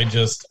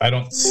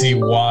don't see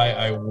why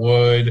I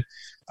would.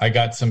 I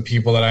got some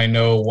people that I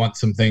know want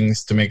some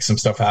things to make some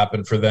stuff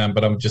happen for them,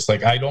 but I'm just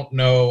like, I don't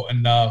know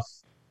enough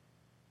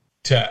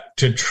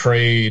to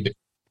trade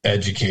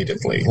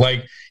educatedly.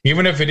 Like,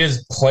 even if it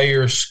is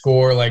player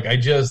score, like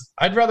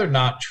I'd rather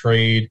not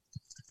trade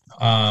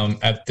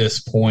at this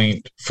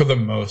point for the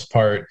most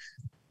part.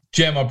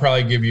 Jim, I'll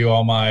probably give you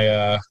all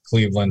my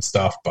Cleveland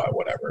stuff, but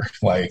whatever.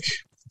 Like,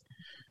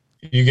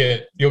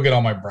 you'll get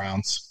all my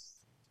Browns.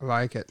 I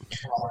like it.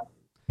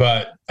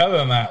 But other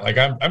than that, like,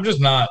 I'm just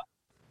not.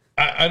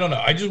 I don't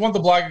know. I just want the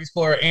Block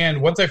Explorer,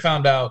 and once I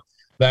found out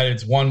that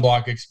it's one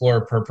Block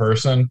Explorer per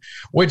person,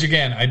 which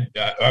again,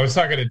 I was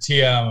talking to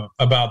TM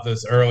about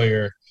this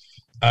earlier,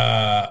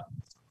 and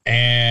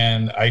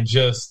I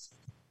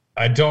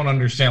don't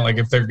understand. Like,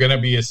 if they're going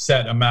to be a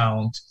set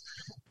amount,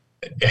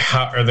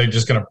 how are they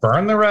just going to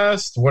burn the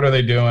rest? What are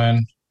they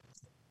doing?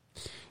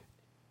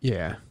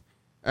 Yeah,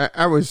 I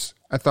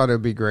thought it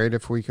would be great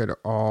if we could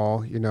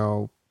all,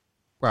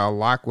 well,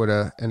 Locke would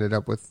have ended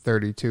up with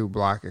 32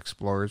 Block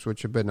Explorers,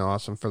 which would have been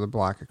awesome for the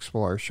Block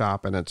Explorer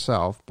shop in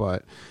itself,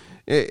 but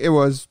it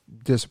was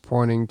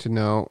disappointing to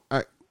know.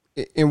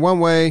 In one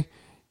way,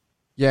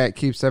 yeah, it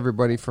keeps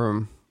everybody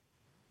from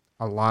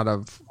a lot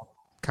of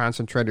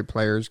concentrated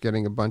players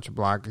getting a bunch of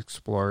Block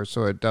Explorers,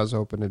 so it does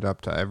open it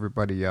up to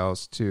everybody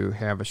else to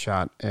have a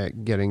shot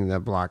at getting the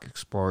Block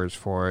Explorers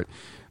for it.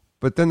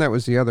 But then that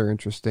was the other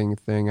interesting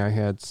thing. I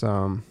had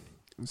some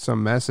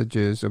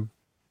messages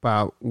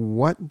about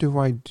what do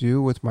I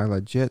do with my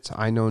legits?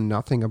 I know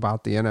nothing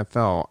about the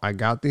NFL. I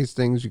got these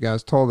things. You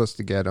guys told us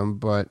to get them,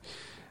 but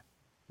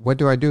what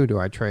do I do? Do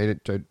I trade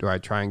it? Do I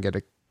try and get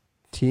a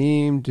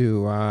team?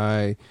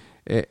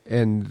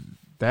 And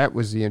that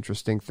was the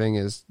interesting thing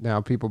is now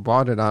people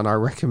bought it on our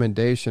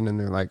recommendation and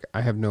they're like,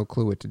 I have no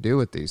clue what to do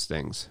with these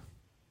things.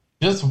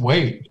 Just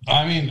wait.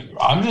 I mean,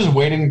 I'm just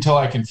waiting until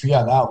I can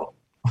fiat out,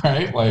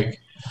 right? Like,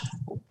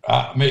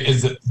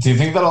 do you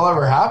think that'll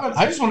ever happen?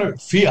 I just want to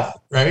fiat,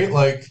 right?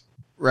 Like,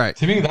 right.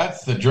 To me,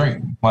 that's the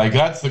dream. Like,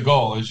 that's the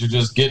goal is to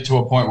just get to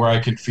a point where I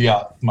can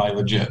fiat my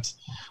legit.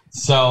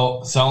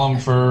 Sell them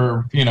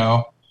for,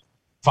 $5,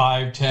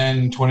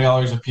 $10,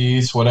 $20 a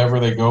piece, whatever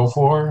they go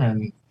for,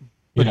 and,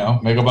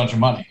 make a bunch of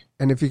money.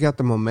 And if you got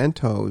the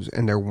mementos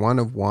and they're one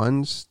of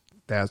ones,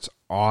 that's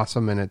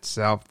awesome in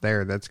itself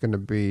there. That's going to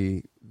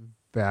be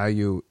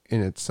value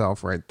in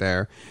itself right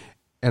there.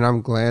 And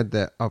I'm glad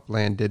that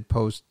Upland did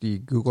post the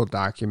Google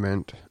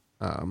document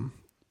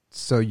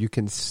so you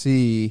can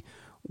see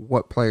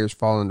what players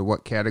fall into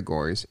what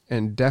categories.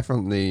 And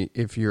definitely,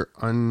 if you're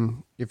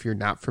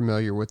not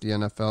familiar with the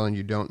NFL and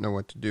you don't know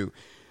what to do,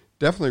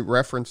 definitely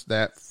reference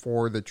that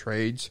for the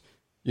trades.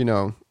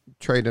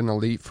 Trade an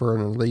elite for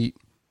an elite,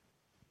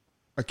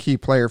 a key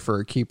player for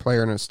a key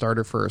player, and a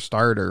starter for a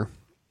starter.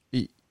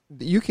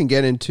 You can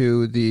get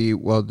into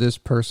this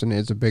person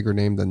is a bigger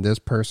name than this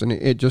person.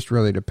 It just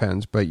really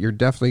depends, but you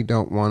definitely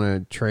don't want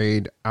to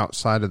trade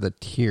outside of the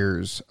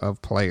tiers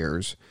of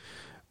players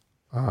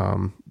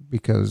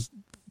because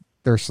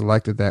they're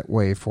selected that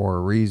way for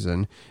a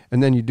reason.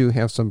 And then you do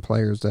have some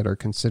players that are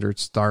considered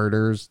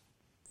starters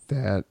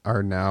that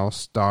are now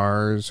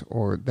stars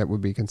or that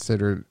would be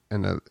considered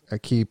a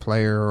key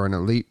player or an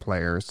elite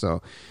player.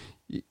 So,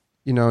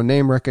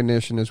 name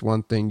recognition is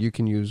one thing. You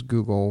can use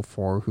Google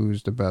for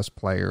who's the best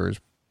players,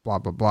 blah,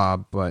 blah, blah.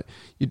 But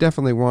you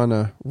definitely want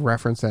to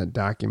reference that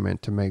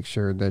document to make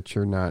sure that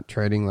you're not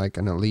trading like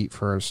an elite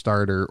for a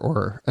starter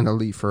or an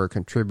elite for a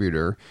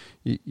contributor.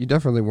 You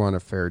definitely want a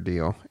fair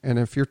deal. And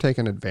if you're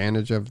taking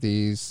advantage of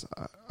these,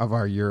 of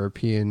our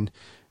European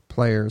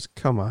players,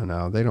 come on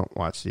now. They don't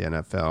watch the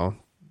NFL.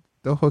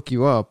 They'll hook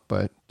you up,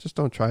 but just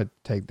don't try to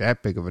take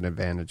that big of an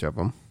advantage of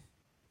them.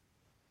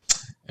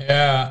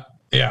 Yeah.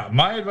 Yeah,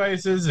 my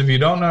advice is if you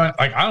don't know,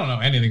 like I don't know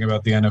anything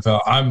about the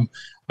NFL.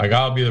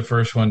 I'll be the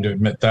first one to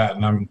admit that,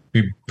 and I'm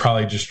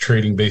probably just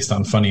trading based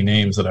on funny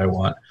names that I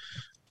want.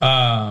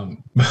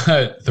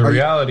 But the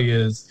reality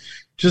is,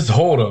 just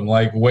hold them.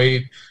 Like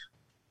wait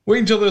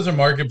until there's a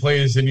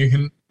marketplace and you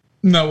can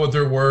know what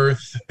they're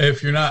worth.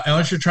 If you're not,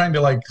 unless you're trying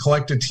to like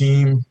collect a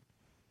team,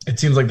 it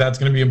seems like that's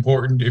going to be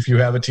important if you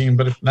have a team.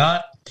 But if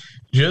not,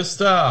 just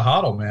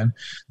hodl, man.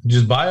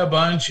 Just buy a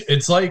bunch.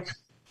 It's like.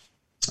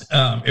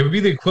 It would be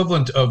the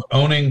equivalent of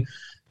owning,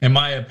 in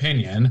my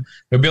opinion,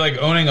 it would be like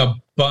owning a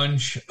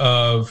bunch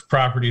of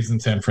properties in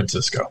San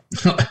Francisco.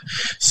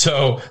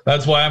 So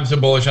that's why I'm so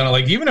bullish on it.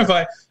 Like, even if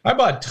I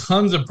bought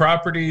tons of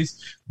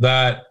properties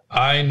that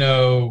I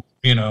know,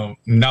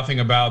 nothing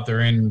about,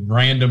 they're in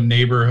random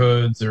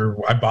neighborhoods or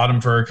I bought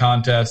them for a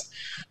contest,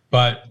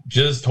 but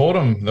just hold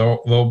them.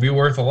 They'll be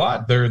worth a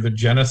lot. They're the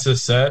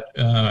Genesis set.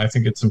 I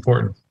think it's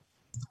important.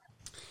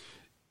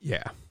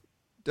 Yeah,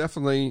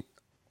 definitely.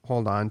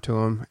 Hold on to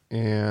them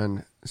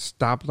and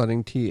stop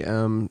letting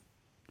TM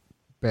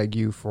beg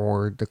you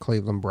for the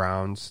Cleveland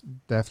Browns.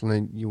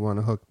 Definitely you want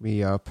to hook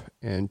me up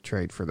and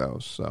trade for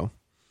those. So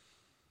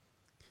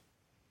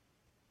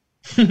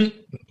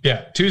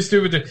yeah, too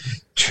stupid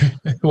to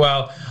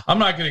well, I'm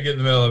not going to get in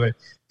the middle of it.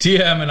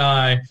 TM and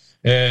I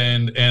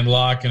and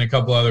Locke and a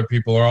couple other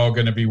people are all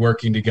going to be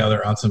working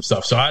together on some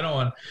stuff. So I don't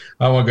want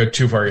to go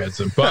too far against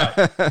them,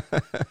 but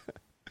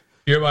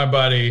you're my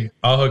buddy.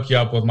 I'll hook you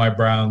up with my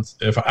Browns.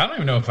 I don't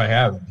even know if I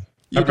have any.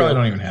 I probably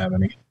don't even have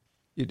any.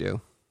 You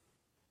do.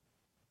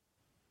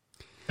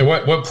 And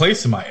what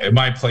place am I? Am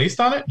I placed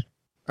on it?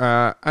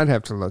 I'd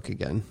have to look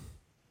again.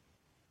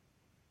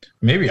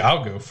 Maybe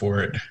I'll go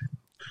for it.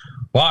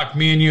 Locke,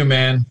 me and you,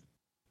 man.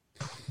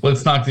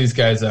 Let's knock these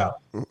guys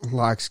out.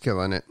 Locke's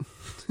killing it.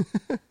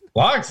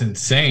 Locke's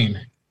insane.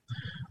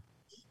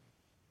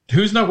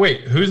 Who's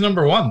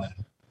number one then?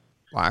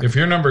 Locke. If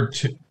you're number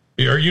 2,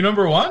 are you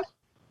number 1?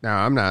 No,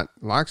 I'm not.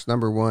 Locke's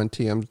number 1,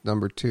 TM's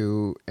number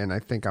 2, and I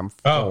think I'm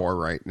 4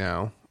 right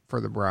now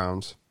for the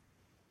Browns.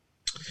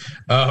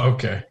 Oh,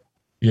 okay.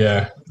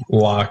 Yeah,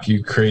 Locke,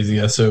 you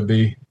crazy SOB.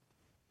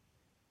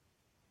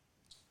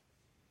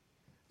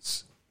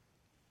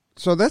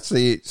 So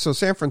so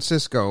San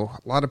Francisco,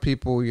 a lot of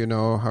people,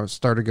 have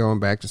started going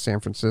back to San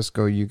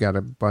Francisco. You got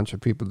a bunch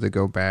of people that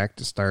go back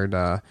to start,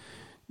 a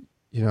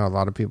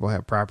lot of people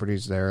have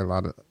properties there, a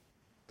lot of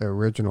the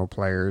original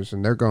players,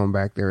 and they're going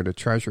back there to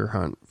treasure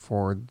hunt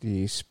for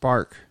the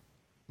Spark.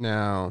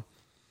 Now,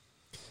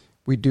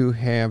 we do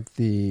have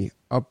the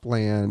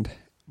Upland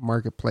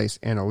Marketplace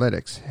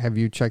Analytics. Have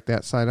you checked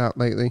that site out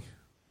lately?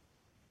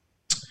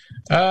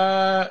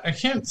 I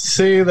can't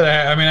say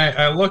that.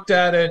 I looked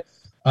at it.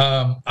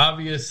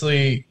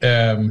 Obviously,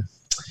 X1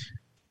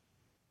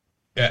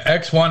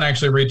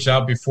 actually reached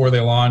out before they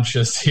launched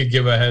just to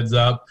give a heads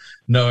up,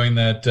 knowing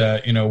that,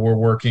 we're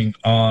working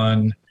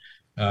on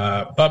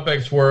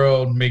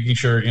upx.world, making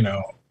sure,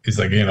 he's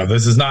like,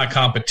 this is not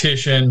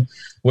competition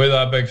with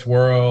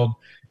upx.world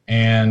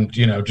and,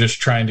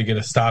 just trying to get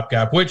a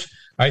stopgap, which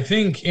I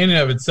think in and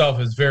of itself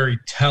is very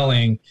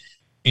telling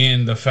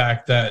in the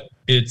fact that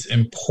it's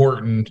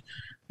important.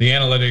 The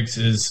analytics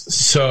is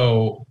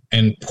so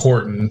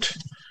important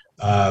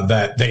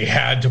that they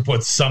had to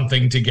put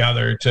something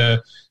together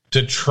to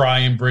try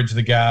and bridge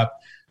the gap.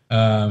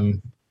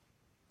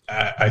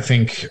 I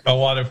think a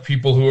lot of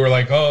people who are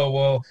like, oh,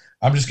 well,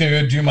 I'm just going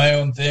to go do my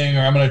own thing,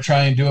 or I'm going to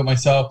try and do it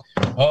myself.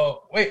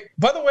 Oh, wait,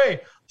 by the way,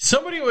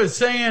 somebody was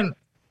saying,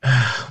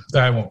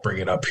 I won't bring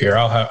it up here.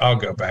 I'll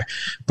go back.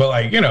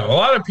 But a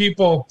lot of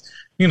people,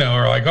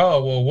 are like,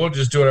 oh, well, we'll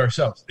just do it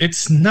ourselves.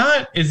 It's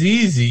not as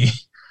easy.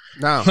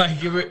 No.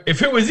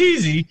 If it was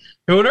easy,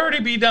 it would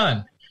already be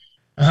done.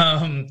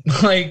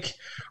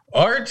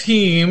 Our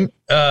team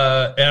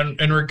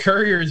and Rick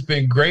Courier has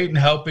been great in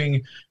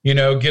helping,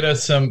 get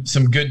us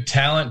some good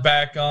talent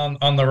back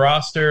on the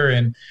roster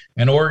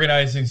and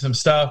organizing some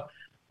stuff.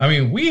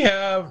 We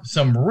have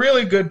some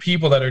really good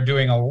people that are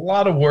doing a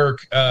lot of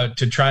work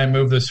to try and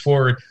move this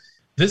forward.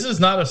 This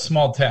is not a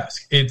small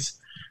task. It's,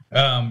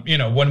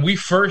 when we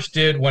first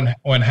did,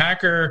 when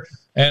Hacker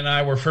and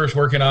I were first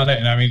working on it,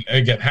 and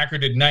again, Hacker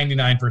did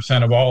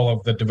 99% of all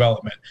of the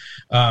development,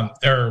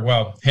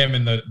 him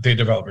and the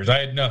developers. I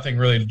had nothing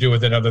really to do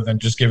with it other than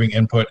just giving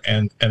input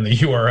and the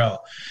URL.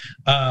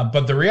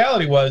 But the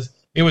reality was,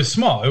 it was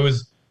small.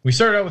 We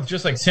started out with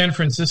just like San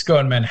Francisco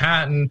and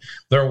Manhattan.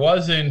 There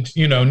wasn't,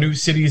 new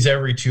cities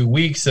every 2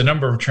 weeks. The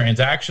number of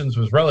transactions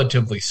was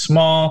relatively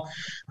small.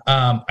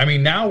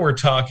 Now we're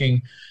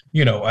talking,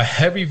 a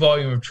heavy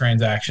volume of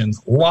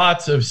transactions,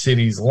 lots of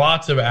cities,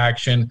 lots of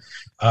action.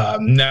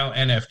 Now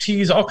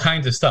NFTs, all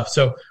kinds of stuff.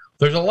 So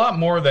there's a lot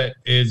more that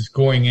is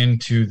going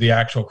into the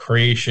actual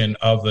creation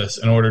of this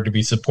in order to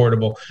be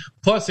supportable.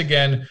 Plus,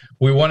 again,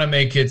 we want to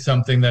make it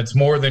something that's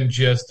more than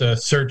just a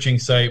searching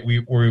site. We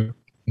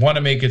want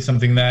to make it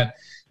something that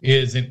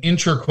is an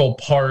integral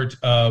part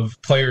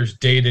of players'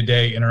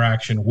 day-to-day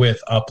interaction with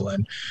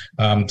Upland.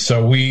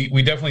 So we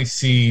definitely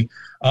see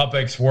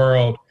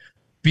upx.world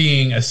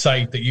being a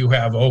site that you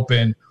have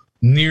open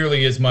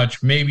nearly as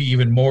much, maybe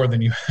even more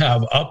than you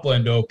have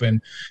Upland open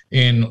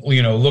in,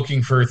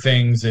 looking for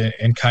things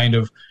and kind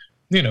of,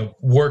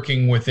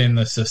 working within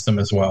the system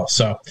as well.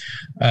 So,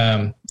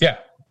 I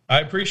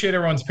appreciate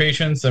everyone's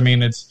patience.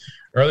 It's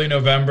early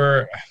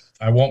November.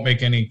 I won't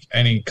make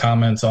any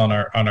comments on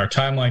our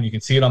timeline. You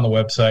can see it on the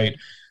website.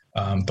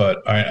 But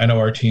I know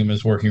our team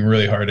is working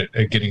really hard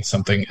at getting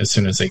something as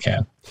soon as they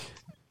can.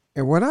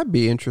 And what I'd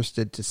be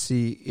interested to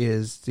see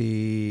is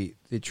the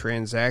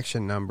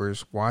transaction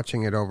numbers,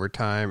 watching it over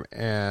time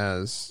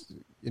as,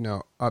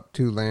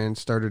 Up2 land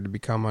started to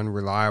become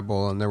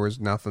unreliable and there was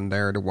nothing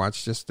there to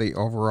watch, just the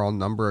overall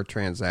number of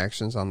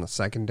transactions on the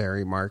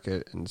secondary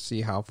market and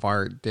see how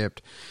far it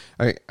dipped.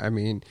 I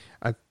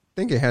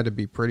think it had to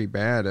be pretty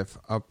bad if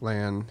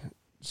Upland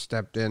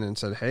stepped in and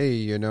said,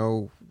 hey,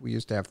 we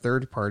used to have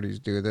third parties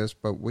do this,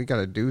 but we got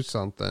to do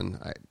something.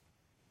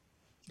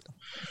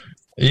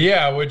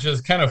 Yeah, which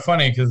is kind of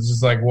funny because it's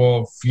just like,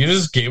 well, if you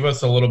just gave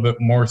us a little bit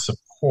more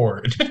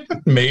support,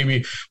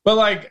 maybe.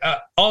 But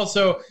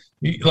also,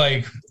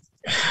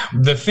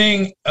 the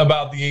thing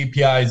about the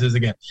APIs is,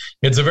 again,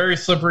 it's a very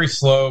slippery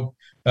slope.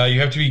 You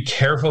have to be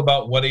careful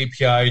about what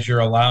APIs you're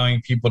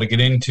allowing people to get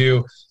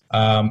into.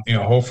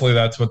 Hopefully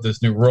that's what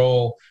this new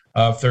role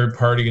of third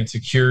party and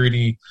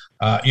security.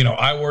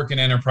 I work in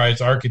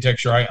enterprise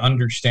architecture. I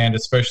understand,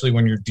 especially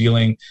when you're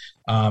dealing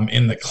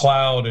in the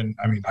cloud. And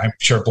I'm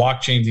sure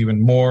blockchain's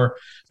even more.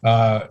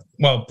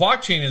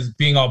 Blockchain is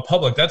being all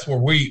public. That's where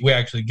we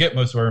actually get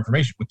most of our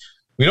information.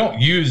 We don't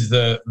use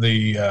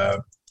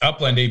the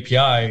Upland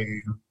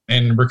API,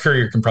 and Rick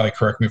Courier can probably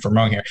correct me if I'm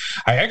wrong here.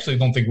 I actually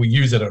don't think we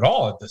use it at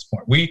all at this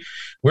point.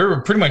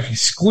 We're pretty much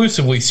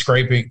exclusively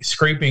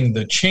scraping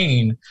the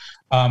chain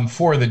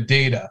for the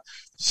data.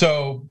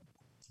 So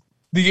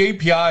the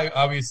API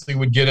obviously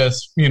would get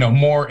us,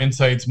 more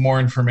insights, more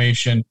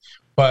information,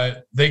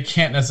 but they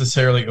can't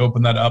necessarily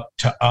open that up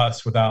to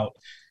us without,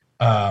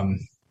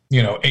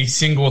 a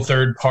single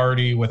third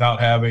party, without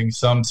having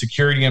some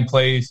security in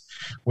place,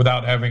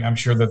 without having, I'm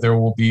sure that there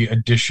will be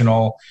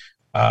additional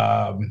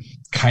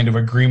kind of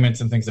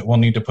agreements and things that we'll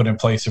need to put in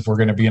place if we're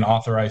going to be an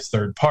authorized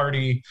third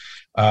party,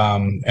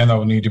 and there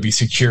will need to be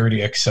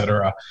security, et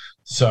cetera.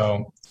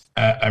 So,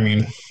 I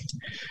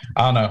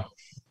don't know.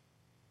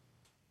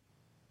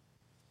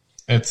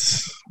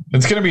 It's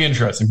going to be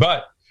interesting,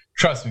 but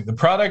trust me, the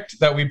product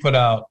that we put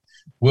out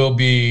will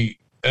be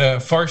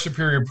a far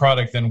superior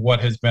product than what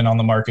has been on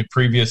the market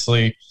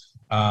previously,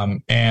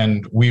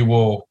 and we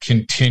will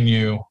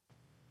continue.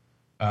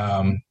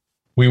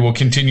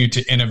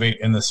 To innovate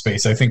in this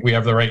space. I think we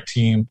have the right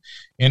team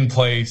in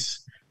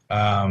place,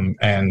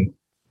 and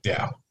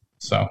yeah,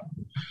 so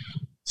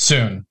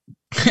soon.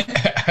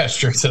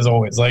 Asterisk as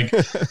always,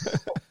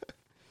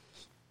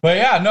 But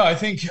yeah, no, I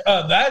think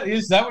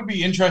that would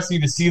be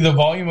interesting to see the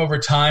volume over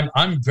time.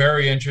 I'm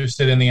very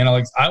interested in the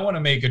analytics. I want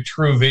to make a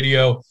true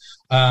video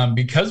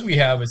because we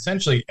have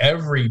essentially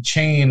every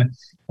chain.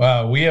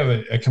 We have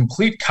a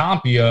complete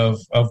copy of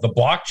the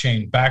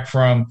blockchain back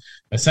from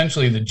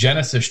essentially the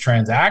Genesis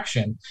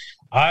transaction.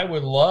 I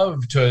would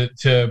love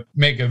to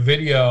make a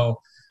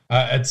video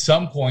at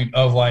some point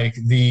of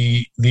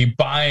the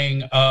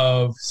buying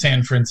of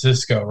San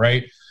Francisco,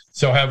 right?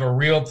 So have a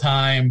real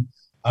time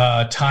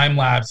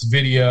time-lapse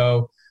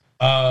video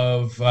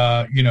of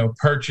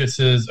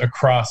purchases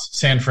across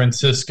San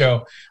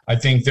Francisco. I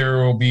think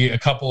there will be a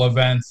couple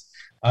events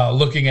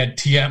looking at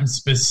TM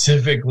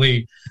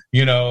specifically,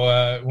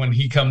 when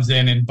he comes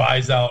in and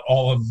buys out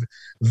all of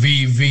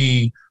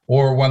VV,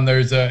 or when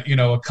there's a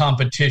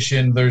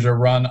competition, there's a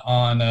run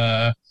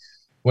on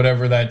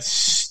whatever that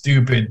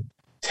stupid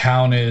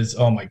town is.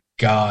 Oh my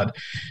God.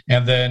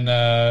 And then,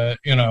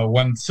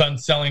 when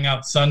selling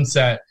out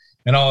Sunset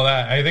and all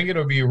that, I think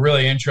it'll be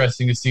really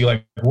interesting to see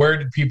where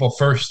did people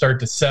first start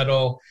to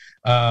settle,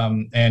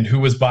 and who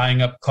was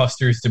buying up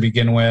clusters to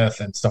begin with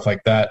and stuff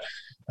like that.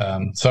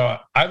 So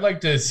I'd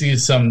like to see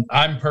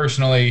I'm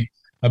personally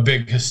a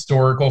big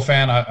historical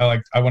fan.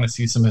 I want to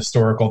see some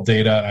historical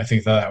data. And I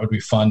think that would be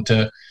fun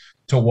to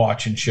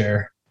watch and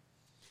share.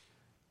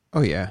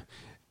 Oh yeah.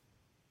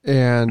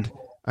 And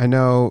I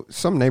know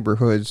some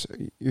neighborhoods,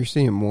 you're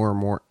seeing more and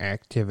more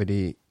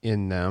activity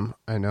in them.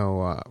 I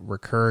know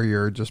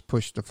Recurrier just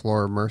pushed the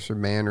floor of Mercer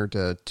Manor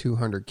to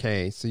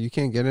 200K. So you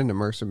can't get into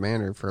Mercer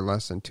Manor for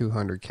less than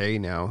 200K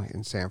now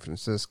in San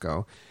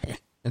Francisco.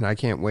 And I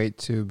can't wait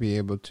to be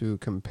able to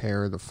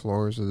compare the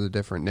floors of the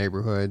different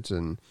neighborhoods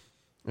and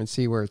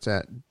see where it's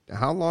at.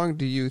 How long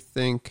do you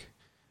think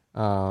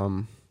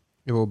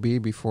it will be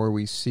before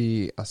we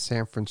see a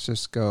San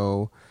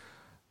Francisco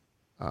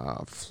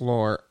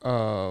floor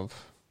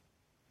of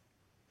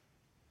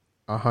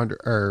 100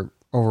 or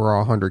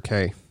overall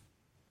 100K?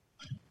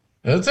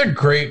 That's a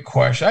great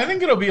question. I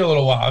think it'll be a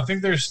little while. I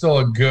think there's still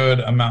a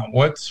good amount.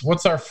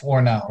 What's our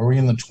floor now? Are we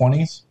in the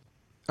 20s?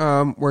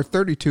 We're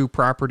 32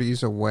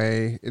 properties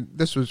away.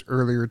 This was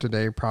earlier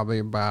today, probably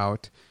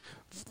about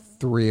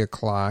 3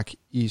 o'clock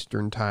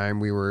Eastern time.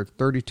 We were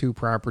 32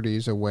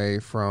 properties away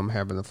from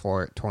having the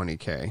floor at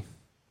 20K.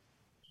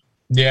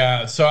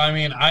 Yeah. So,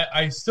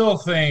 I still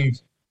think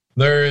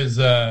there's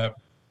a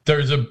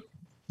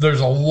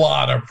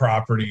lot of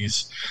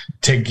properties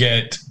to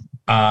get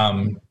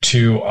to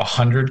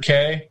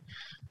 100K.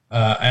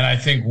 And I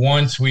think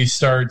once we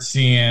start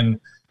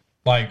seeing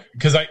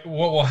because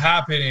what will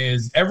happen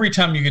is every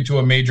time you get to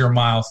a major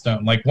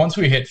milestone, once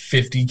we hit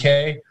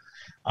 50K,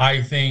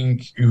 I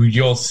think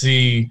you'll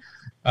see,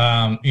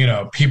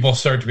 people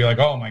start to be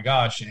oh my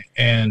gosh,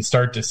 and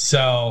start to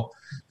sell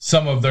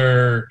some of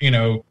their,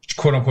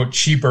 quote unquote,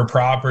 cheaper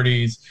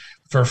properties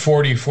for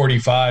 40,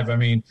 45.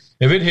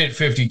 If it hit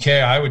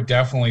 50K, I would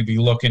definitely be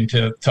looking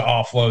to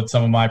offload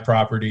some of my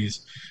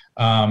properties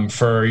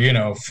for,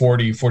 $40,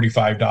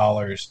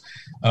 $45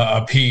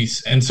 a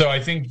piece. And so I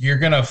think you're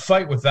going to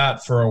fight with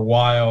that for a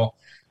while.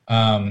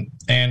 And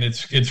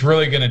it's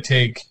really going to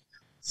take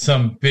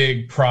some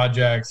big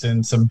projects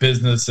and some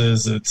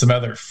businesses and some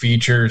other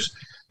features.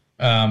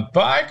 But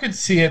I could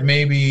see it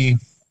maybe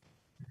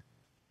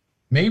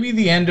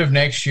the end of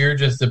next year,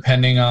 just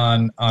depending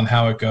on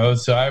how it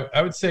goes. So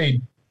I would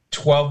say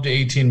 12 to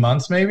 18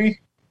 months, maybe.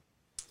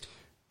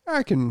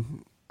 I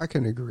can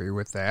agree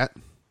with that.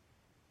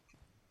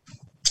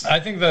 I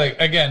think that,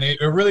 again,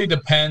 it really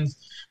depends,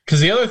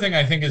 because the other thing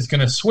I think is going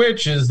to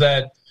switch is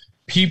that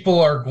people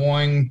are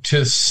going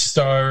to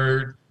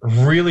start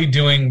really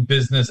doing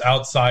business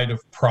outside of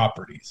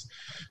properties.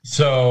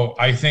 So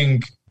I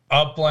think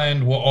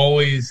Upland will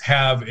always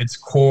have its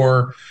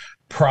core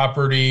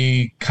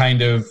property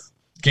kind of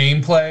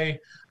gameplay.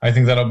 I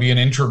think that'll be an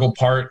integral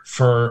part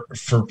for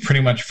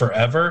pretty much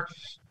forever.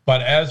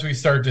 But as we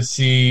start to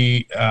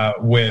see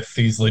with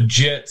these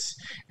legits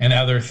and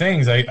other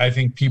things, I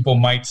think people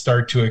might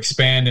start to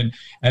expand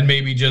and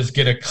maybe just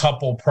get a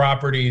couple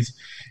properties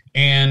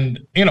And,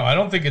 I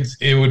don't think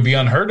it would be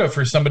unheard of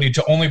for somebody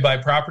to only buy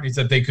properties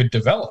that they could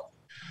develop,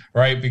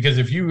 right? Because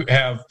if you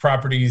have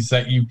properties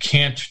that you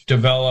can't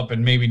develop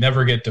and maybe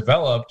never get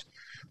developed,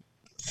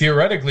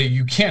 theoretically,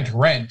 you can't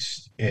rent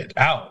it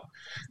out.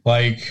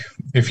 Like,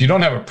 if you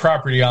don't have a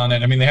property on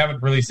it, I mean, they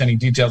haven't released any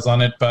details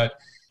on it, but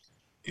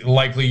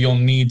likely you'll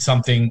need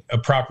a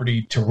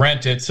property to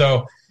rent it.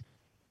 So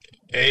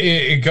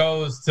it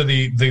goes to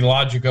the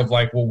logic of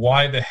like, well,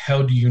 why the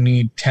hell do you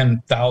need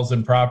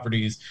 10,000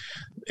 properties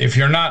if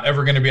you're not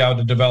ever going to be able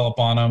to develop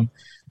on them?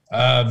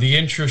 The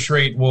interest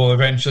rate will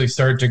eventually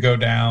start to go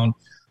down.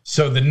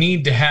 So the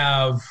need to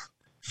have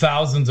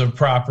thousands of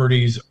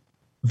properties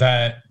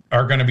that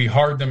are going to be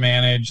hard to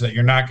manage, that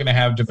you're not going to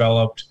have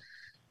developed,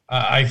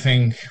 I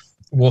think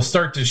will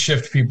start to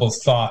shift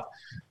people's thought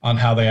on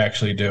how they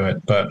actually do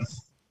it. But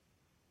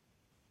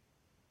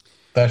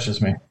that's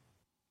just me.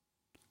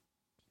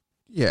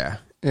 Yeah.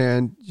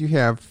 And you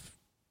have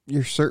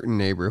your certain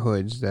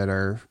neighborhoods that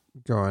are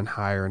going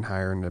higher and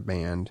higher in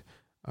demand.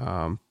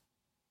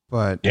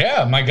 But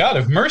yeah, my God,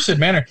 if Merced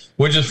Manor,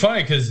 which is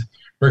funny because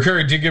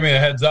Recurry did give me a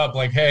heads up,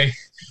 like, hey,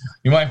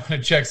 you might want to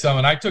check some.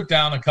 And I took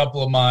down a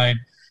couple of mine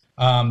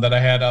that I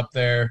had up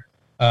there.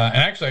 And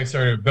actually I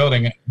started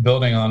building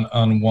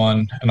on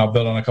one, and I'll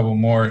build on a couple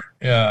more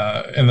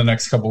in the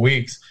next couple of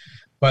weeks.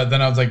 But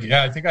then I was like,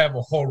 yeah, I think I have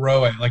a whole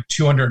row at like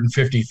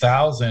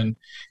 250,000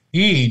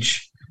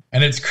 each.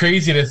 And it's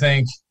crazy to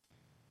think,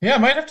 yeah, I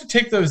might have to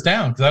take those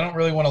down because I don't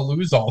really want to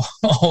lose all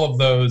of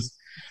those.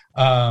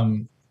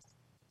 And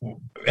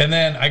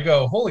then I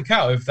go, holy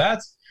cow, if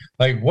that's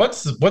like,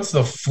 what's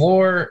the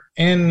floor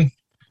in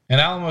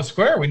Alamo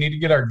Square? We need to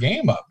get our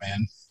game up,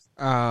 man.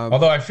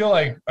 Although I feel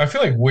like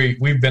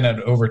we've been at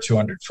over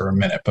 200 for a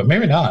minute, but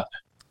maybe not.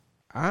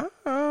 I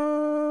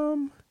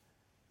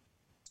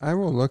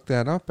will look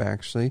that up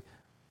actually.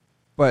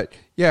 But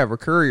yeah,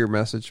 Recurrier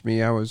messaged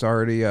me. I was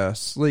already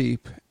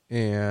asleep,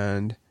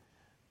 and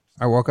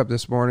I woke up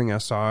this morning. I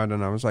saw it,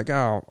 and I was like,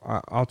 "Oh,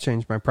 I'll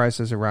change my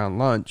prices around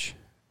lunch."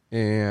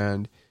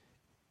 And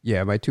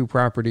yeah, my two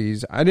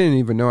properties. I didn't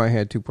even know I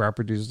had two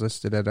properties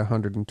listed at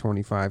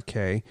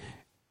 $125K,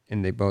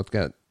 and they both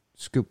got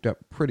scooped up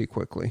pretty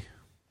quickly.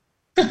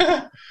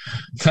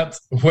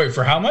 Wait,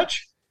 for how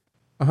much?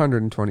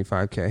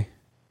 $125K.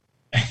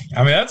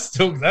 I mean, that's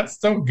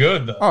still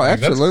good though. Oh,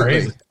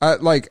 absolutely. I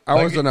Like,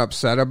 wasn't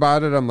upset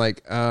about it. I'm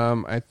like,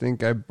 I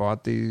think I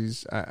bought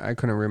these. I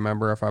couldn't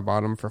remember if I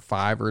bought them for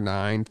 5,000 or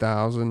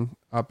 9,000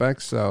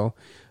 upx. So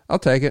I'll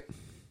take it.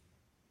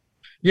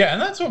 Yeah,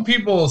 and that's what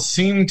people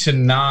seem to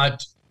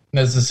not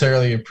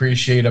necessarily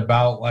appreciate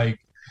about like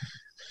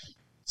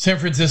San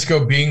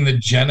Francisco being the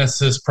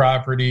Genesis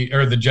property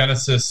or the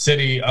Genesis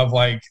city of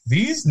like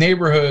these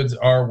neighborhoods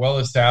are well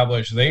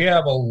established. They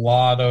have a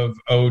lot of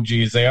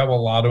OGs. They have a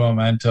lot of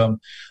momentum.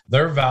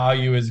 Their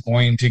value is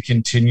going to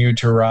continue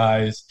to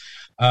rise.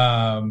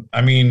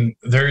 I mean,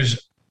 there's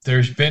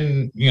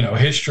been,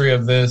 history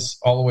of this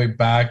all the way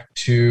back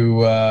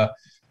to,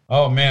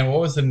 what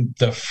was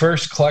the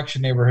first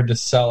collection neighborhood to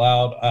sell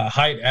out?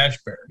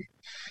 Haight-Ashbury.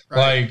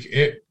 Right. Like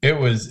it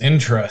was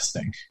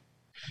interesting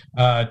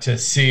to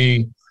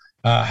see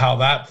how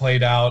that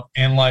played out,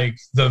 and like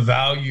the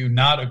value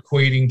not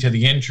equating to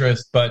the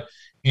interest, but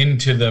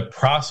into the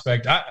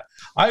prospect.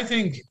 I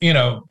think,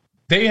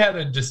 they had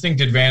a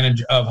distinct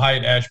advantage of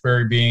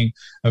Haight-Ashbury being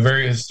a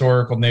very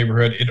historical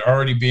neighborhood, it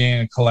already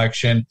being a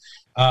collection.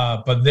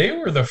 But they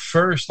were the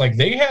first, like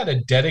they had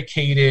a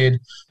dedicated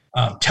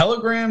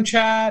Telegram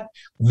chat.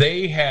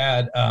 They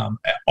had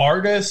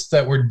artists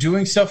that were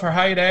doing stuff for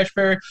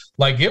Haight-Ashbury.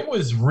 Like it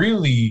was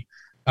really,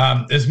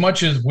 as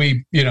much as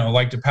we,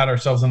 like to pat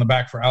ourselves on the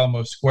back for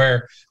Alamo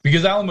Square,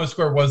 because Alamo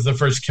Square was the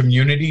first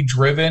community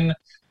driven,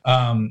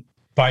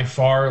 by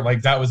far,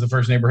 like that was the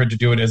first neighborhood to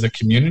do it as a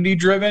community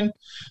driven.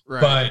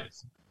 Right.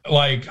 But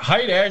like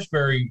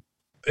Haight-Ashbury,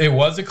 it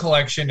was a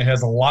collection. It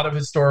has a lot of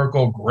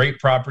historical great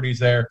properties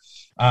there.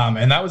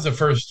 And that was the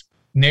first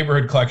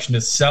neighborhood collection to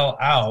sell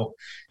out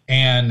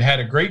and had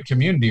a great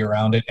community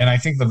around it. And I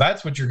think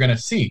that's what you're going to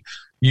see.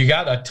 You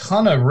got a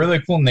ton of really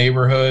cool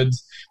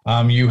neighborhoods.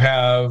 You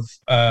have,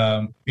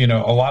 a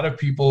lot of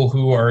people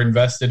who are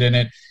invested in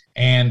it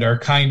and are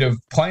kind of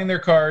playing their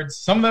cards.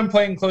 Some of them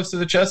playing close to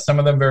the chest. Some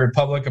of them very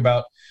public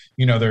about,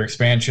 their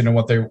expansion and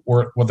what they're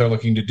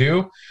looking to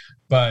do.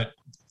 But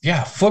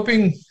yeah,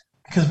 flipping,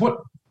 because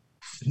what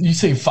you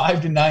say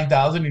 5,000 to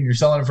 9,000 and you're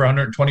selling it for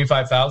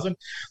 125,000.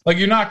 Like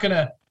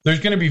there's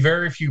going to be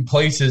very few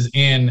places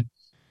in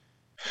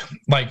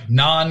like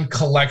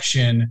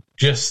non-collection,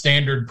 just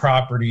standard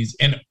properties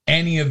in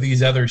any of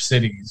these other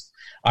cities,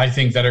 I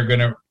think, that are going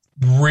to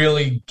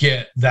really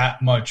get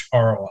that much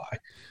ROI.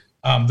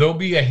 There'll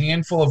be a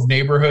handful of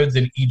neighborhoods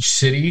in each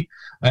city.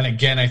 And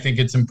again, I think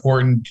it's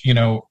important,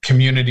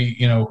 community,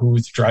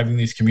 who's driving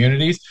these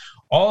communities.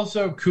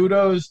 Also,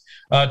 kudos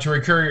to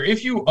Recurrier.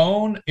 If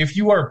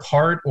you are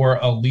part or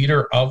a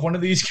leader of one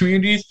of these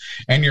communities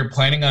and you're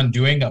planning on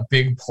doing a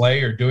big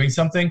play or doing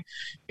something,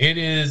 it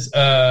is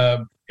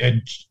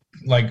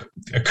like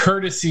a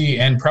courtesy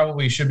and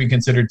probably should be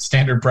considered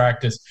standard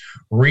practice.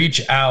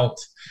 Reach out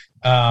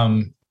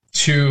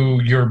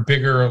to your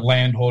bigger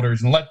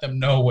landholders and let them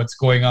know what's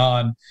going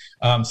on.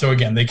 So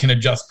again, they can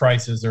adjust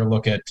prices or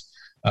look at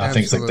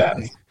things like that.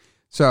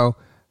 So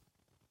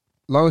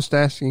lowest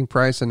asking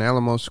price in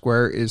Alamo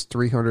Square is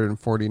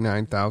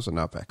 $349,000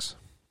 UPX.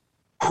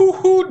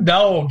 Hoo-hoo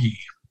doggy.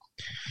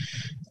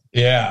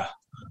 Yeah.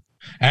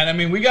 And I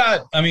mean,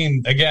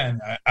 again,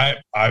 I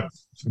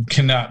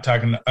cannot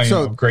talk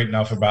great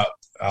enough about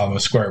Alamo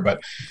Square,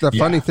 but the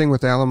funny thing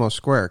with Alamo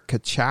Square,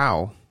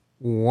 Ka-Chow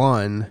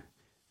won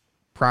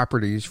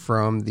properties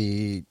from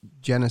the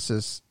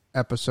Genesis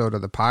episode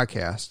of the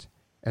podcast,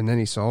 and then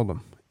he sold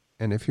them.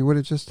 And if he would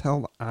have just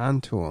held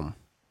on to them,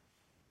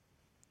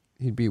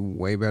 he'd be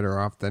way better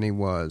off than he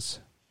was.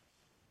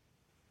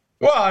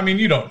 Well, I mean,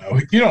 you don't know.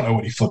 You don't know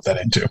what he flipped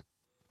that into.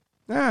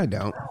 I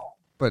don't.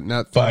 But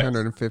not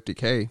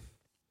 $350K.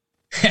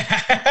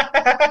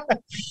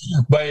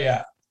 But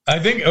yeah, I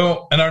think,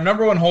 and our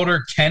number one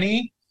holder,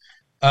 Kenny,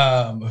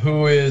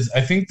 who is,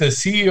 I think the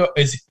CEO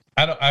is,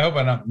 I hope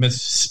I'm not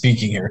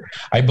misspeaking here.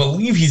 I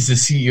believe he's the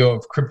CEO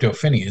of Crypto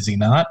Finny, is he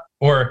not?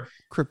 Or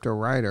Crypto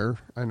Writer,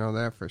 I know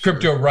that for sure.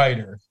 Crypto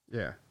Writer.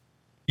 Yeah.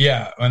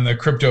 Yeah, and the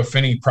Crypto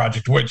Finny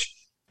project, which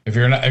if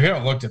you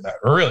haven't looked at that,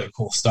 really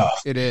cool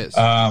stuff. It is.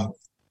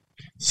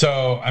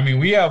 So I mean,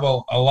 we have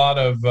a lot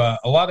of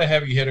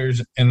heavy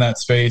hitters in that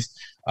space.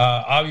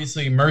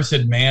 Obviously,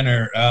 Merced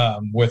Manor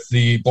with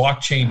the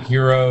Blockchain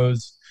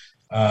Heroes,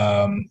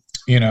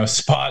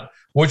 spot,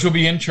 which will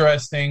be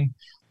interesting.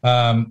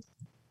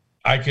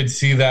 I could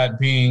see that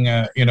being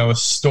a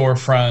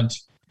storefront,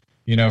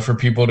 for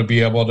people to be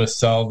able to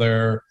sell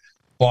their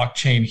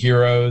Blockchain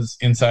Heroes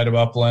inside of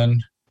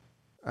Upland,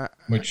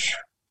 which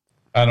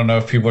I don't know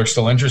if people are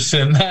still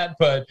interested in that,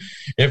 but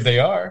if they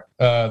are,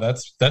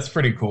 that's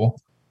pretty cool.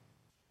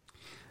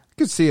 I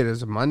could see it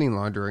as a money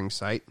laundering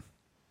site.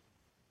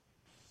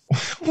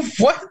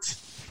 What?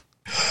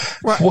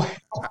 What?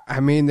 I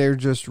mean, they're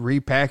just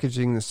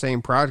repackaging the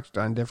same product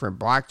on different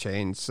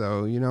blockchains,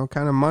 so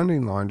kind of money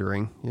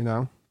laundering.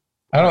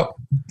 I don't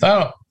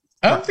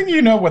think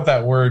you know what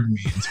that word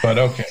means, but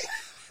okay.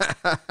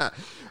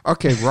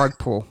 Okay, rug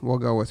pull. We'll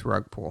go with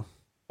rug pull.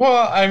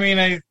 Well, I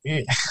mean,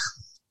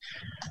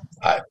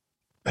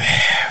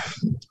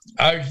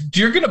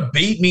 you're gonna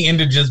bait me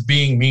into just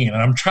being mean,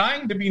 and I'm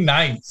trying to be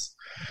nice.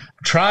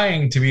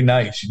 You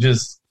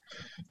just.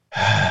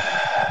 All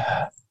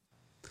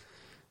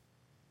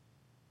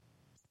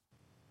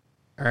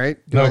right.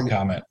 No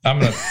comment. I'm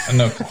not.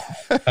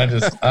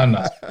 I'm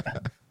not.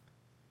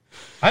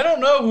 I don't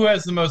know who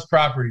has the most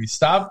properties.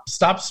 Stop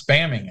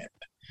spamming it.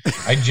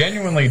 I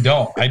genuinely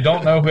don't. I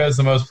don't know who has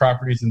the most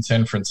properties in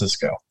San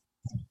Francisco.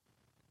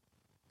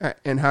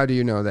 And how do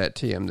you know that,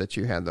 TM, that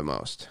you had the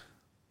most?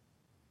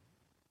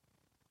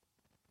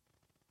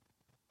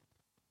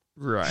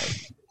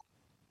 Right.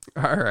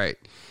 All right.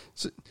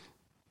 So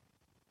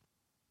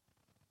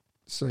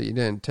you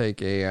didn't take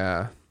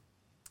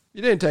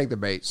the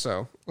bait.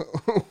 So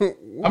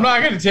I'm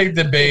not going to take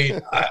the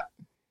bait.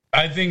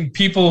 I think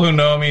people who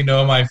know me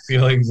know my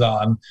feelings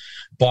on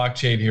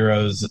Blockchain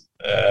Heroes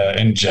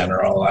in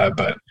general,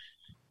 but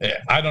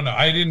I don't know.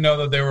 I didn't know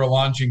that they were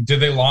launching. Did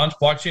they launch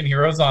Blockchain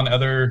Heroes on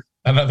other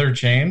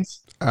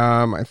chains?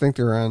 I think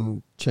they're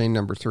on chain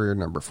number 3 or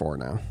number 4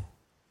 now.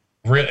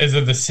 Is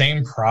it the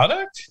same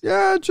product?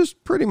 Yeah,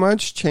 just pretty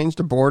much change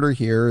the border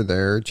here or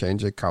there,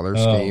 change the color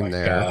scheme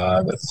there.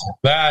 God.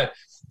 That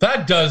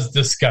does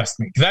disgust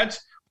me.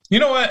 You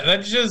know what?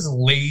 That's just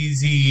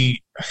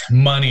lazy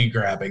money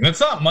grabbing.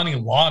 That's not money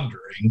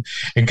laundering,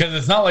 because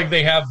it's not like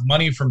they have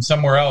money from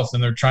somewhere else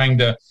and they're trying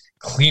to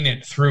clean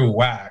it through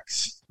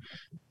wax.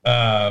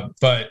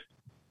 But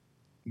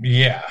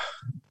yeah.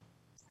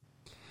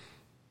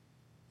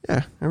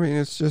 Yeah, I mean,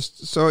 it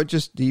just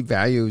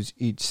devalues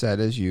each set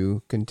as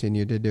you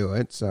continue to do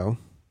it. So,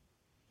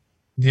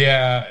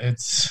 yeah,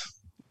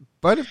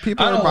 But if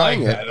people are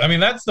buying it, I mean,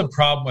 that's the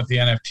problem with the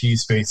NFT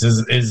space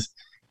is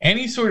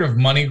any sort of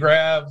money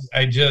grabs.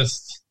 I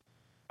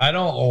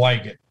don't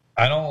like it.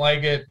 I don't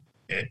like it.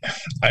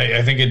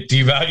 I think it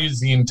devalues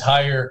the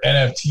entire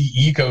NFT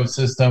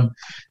ecosystem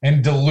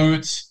and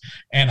dilutes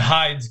and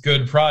hides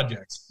good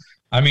projects.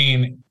 I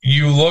mean,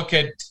 you look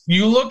at.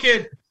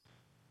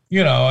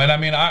 And I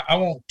mean, I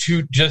won't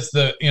toot just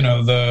the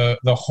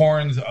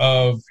horns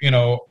of,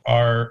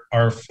 our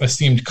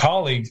esteemed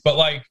colleagues, but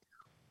like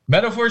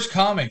Metaforce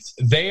Comics,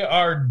 they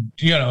are,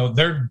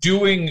 they're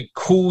doing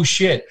cool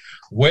shit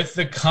with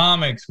the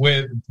comics,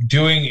 with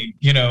doing,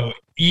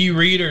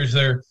 e-readers.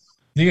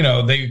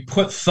 They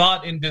put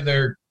thought into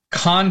their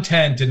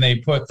content and they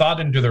put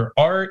thought into their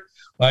art,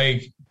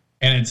 and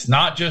it's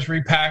not just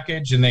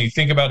repackaged, and they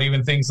think about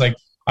even things like,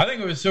 I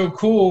think it was so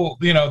cool,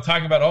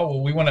 talking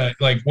about, we want to,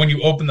 when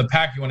you open the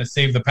pack, you want to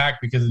save the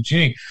pack because it's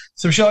unique.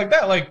 Some shit like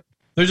that.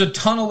 There's a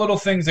ton of little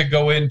things that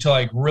go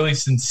into, really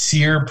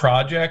sincere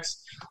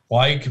projects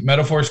like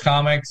Metaforce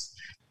Comics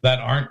that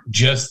aren't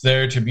just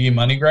there to be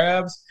money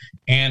grabs.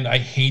 And I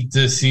hate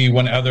to see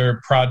when other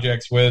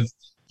projects with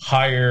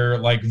higher,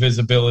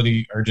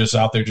 visibility are just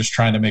out there just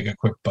trying to make a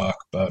quick buck.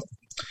 But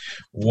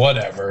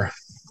whatever.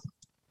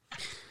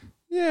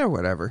 Yeah,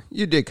 whatever.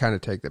 You did kind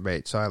of take the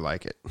bait, so I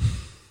like it.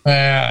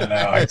 Yeah,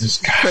 no, I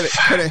just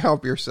couldn't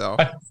help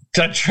yourself.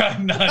 I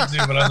tried not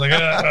to, but I was like,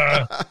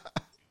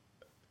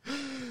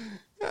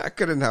 I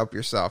couldn't help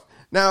yourself.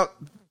 Now,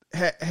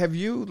 have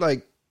you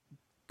like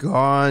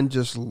gone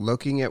just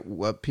looking at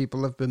what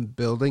people have been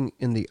building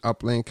in the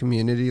Upland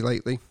community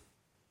lately?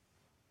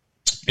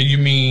 You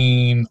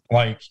mean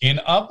like in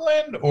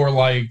Upland or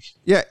like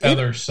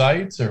other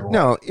sites or what?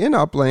 No, in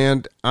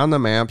Upland on the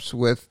maps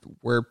with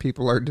where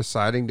people are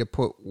deciding to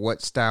put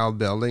what style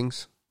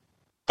buildings.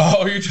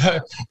 Oh,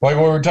 like what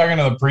we were talking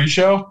to the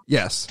pre-show?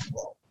 Yes.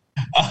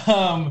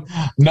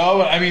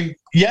 No, I mean,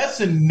 yes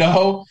and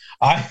no.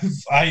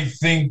 I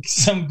think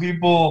some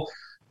people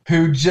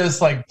who just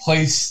like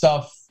place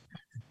stuff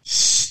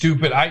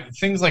stupid,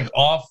 things like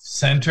off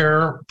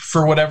center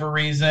for whatever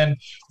reason,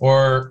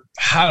 or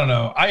I don't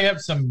know. I have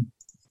some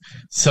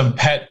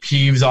pet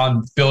peeves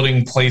on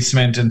building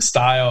placement and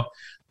style,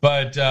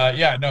 but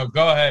yeah, no,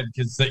 go ahead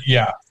because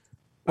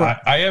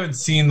I haven't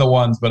seen the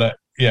ones, but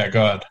go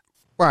ahead.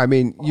 Well, I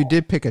mean, you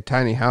did pick a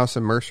tiny house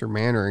in Mercer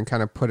Manor and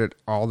kind of put it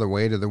all the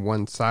way to the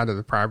one side of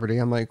the property.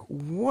 I'm like,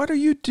 what are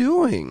you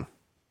doing?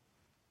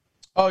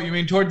 Oh, you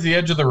mean towards the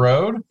edge of the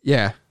road?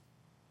 Yeah.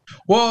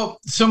 Well,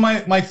 so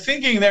my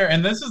thinking there,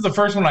 and this is the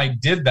first one I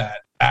did that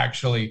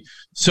actually.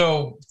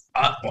 So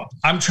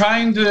I'm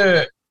trying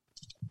to.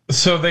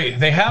 So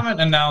they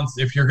haven't announced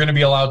if you're going to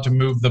be allowed to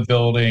move the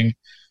building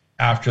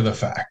after the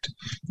fact,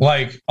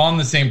 like on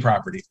the same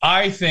property.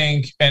 I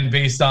think, and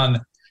based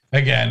on,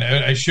 again,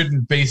 I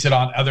shouldn't base it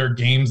on other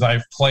games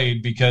I've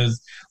played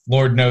because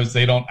Lord knows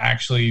they don't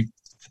actually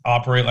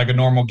operate like a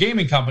normal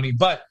gaming company,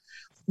 but.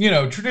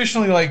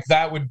 Traditionally, like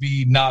that would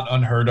be not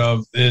unheard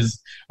of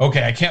is,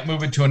 okay, I can't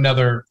move it to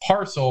another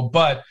parcel,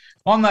 but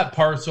on that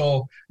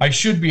parcel, I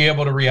should be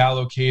able to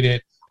reallocate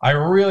it. I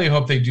really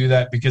hope they do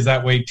that because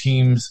that way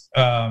teams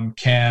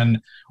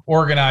can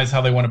organize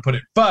how they want to put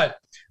it. But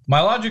my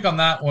logic on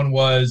that one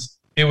was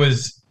it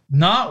was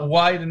not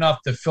wide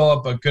enough to fill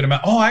up a good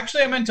amount. Oh,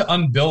 actually, I meant to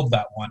unbuild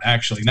that one,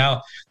 actually.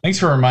 Now, thanks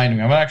for reminding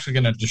me. I'm actually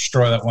going to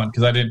destroy that one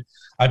because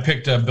I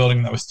picked a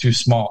building that was too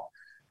small,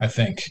 I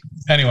think.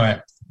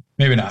 Anyway.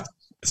 Maybe not.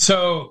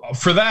 So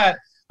for that,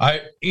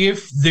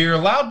 if they're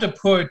allowed to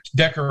put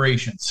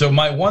decorations. So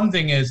my one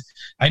thing is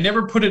I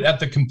never put it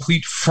at the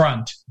complete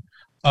front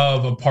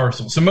of a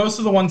parcel. So most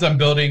of the ones I'm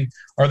building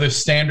are the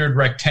standard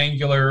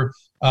rectangular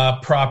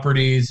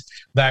properties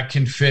that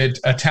can fit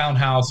a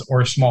townhouse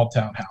or a small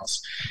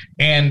townhouse.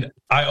 And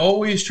I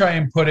always try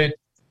and put it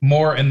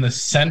more in the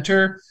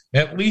center,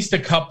 at least a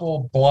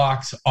couple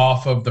blocks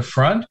off of the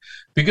front,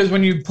 because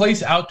when you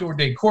place outdoor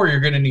decor,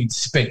 you're going to need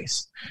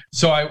space.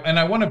 So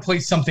I want to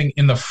place something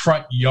in the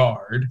front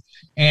yard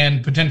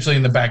and potentially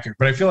in the backyard,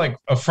 but I feel like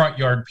a front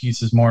yard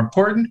piece is more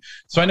important.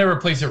 So I never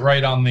place it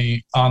right on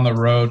the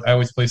road. I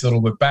always place it a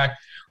little bit back.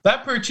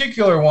 That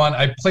particular one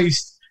I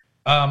placed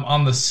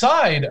on the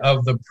side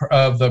of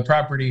the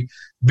property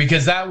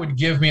because that would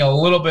give me a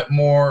little bit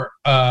more.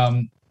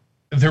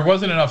 There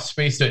wasn't enough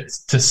space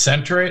to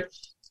center it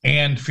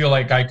and feel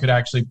like I could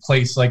actually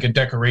place like a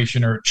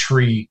decoration or a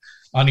tree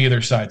on either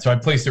side. So I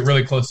placed it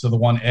really close to the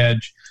one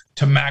edge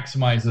to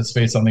maximize the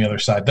space on the other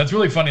side. That's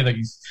really funny that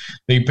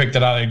you picked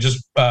it out. I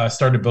just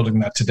started building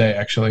that today,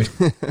 actually.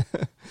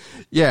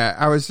 Yeah,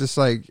 I was just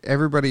like,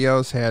 everybody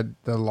else had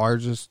the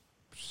largest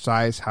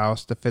size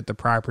house to fit the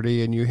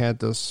property, and you had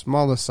the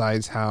smallest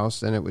size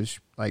house, and it was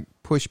like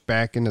pushed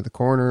back into the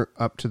corner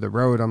up to the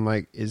road. I'm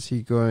like, is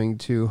he going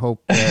to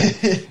hope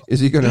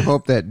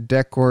that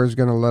decor is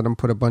going to let him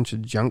put a bunch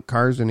of junk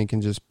cars and he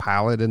can just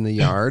pile it in the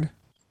yard?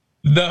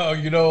 No,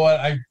 you know what?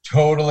 I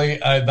totally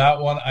that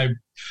one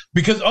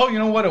because you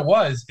know what it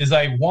was is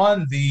I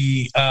won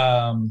the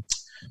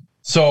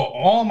so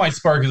all my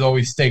Spark is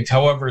always staked.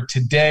 However,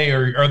 today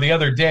or the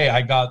other day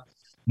I got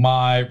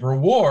my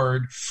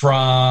reward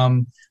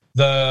from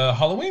the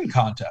Halloween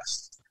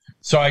contest.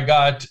 So I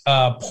got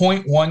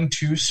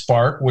 0.12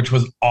 Spark, which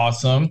was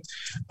awesome.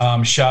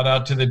 Shout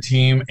out to the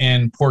team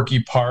in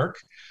Porky Park.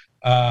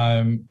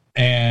 And,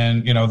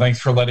 thanks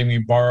for letting me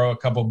borrow a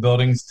couple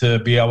buildings to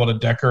be able to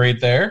decorate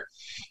there.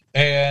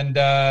 And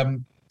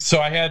so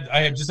I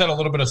had just had a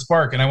little bit of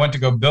Spark, and I went to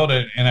go build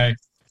it, and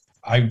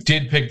I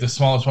did pick the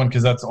smallest one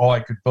because that's all I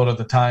could build at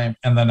the time.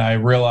 And then I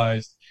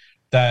realized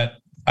that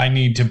I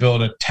need to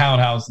build a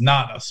townhouse,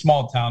 not a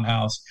small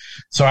townhouse.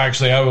 So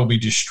actually, I will be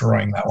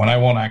destroying that one. I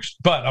won't actually,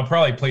 but I'll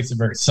probably place it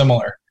very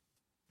similar.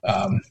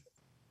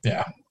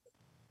 Yeah.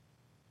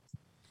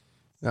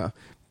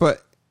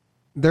 But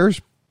there's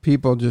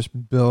people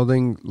just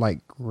building like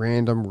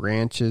random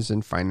ranches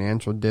in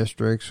financial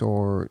districts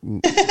or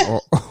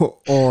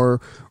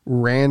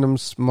random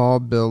small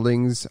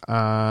buildings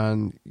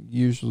on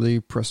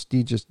usually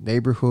prestigious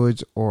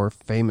neighborhoods or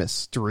famous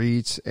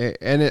streets.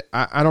 And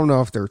I don't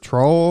know if they're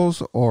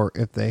trolls or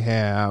if they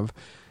have,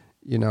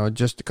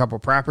 just a couple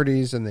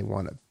properties and they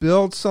want to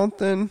build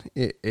something.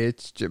 It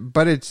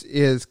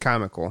is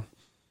comical.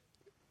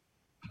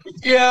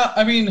 Yeah,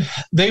 I mean,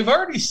 they've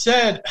already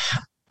said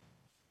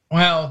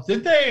Well,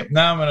 did they?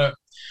 Now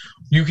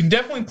you can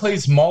definitely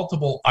place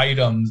multiple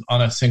items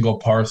on a single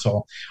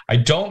parcel. I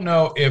don't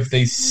know if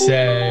they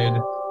said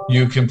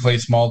you can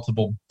place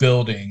multiple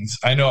buildings.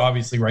 I know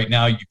obviously right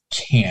now you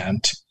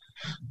can't.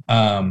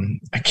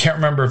 I can't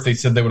remember if they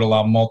said they would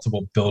allow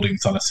multiple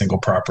buildings on a single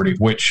property,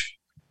 which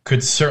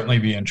could certainly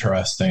be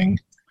interesting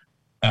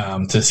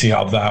to see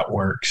how that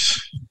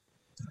works.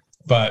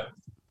 But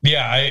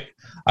yeah,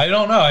 I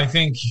don't know. I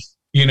think,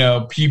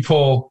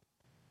 people,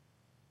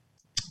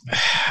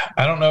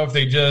 I don't know if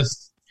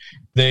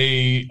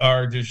they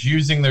are just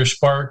using their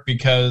spark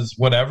because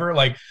whatever.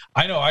 Like,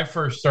 I know I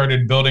first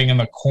started building in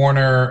the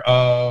corner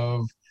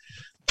of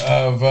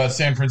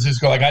San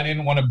Francisco. Like, I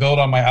didn't want to build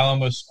on my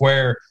Alamo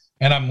Square,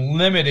 and I'm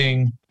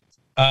limiting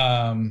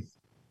the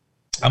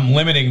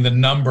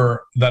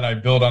number that I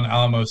build on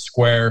Alamo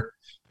Square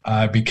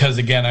because,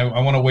 again,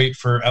 I want to wait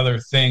for other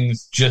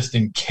things just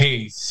in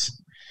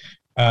case.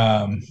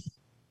 I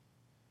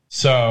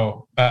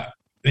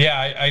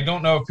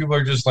don't know if people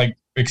are just like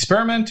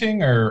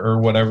experimenting or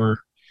whatever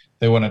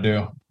they want to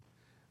do.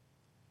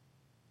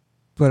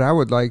 But I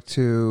would like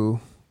to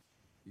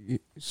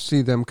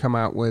see them come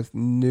out with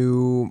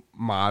new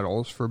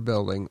models for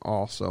building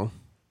also.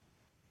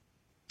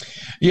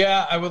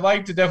 Yeah, I would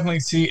like to definitely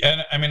see,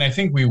 and I mean, I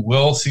think we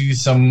will see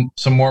some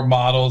more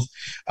models.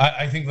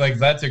 I think like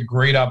that's a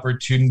great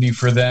opportunity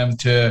for them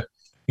to,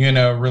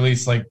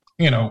 release like,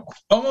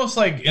 almost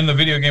like in the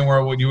video game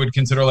world, what you would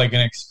consider like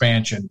an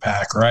expansion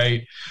pack,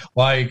 right?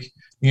 Like,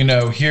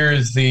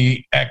 here's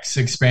the X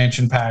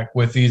expansion pack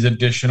with these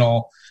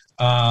additional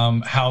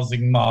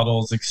housing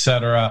models,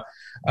 etc.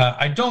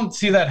 I don't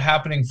see that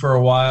happening for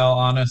a while,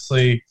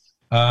 honestly.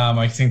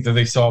 I think that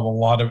they still have a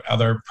lot of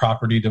other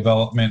property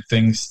development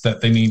things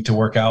that they need to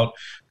work out,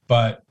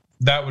 but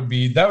that would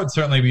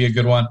certainly be a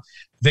good one.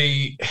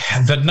 The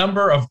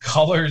number of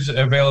colors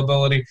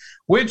availability,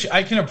 which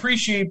I can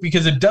appreciate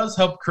because it does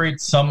help create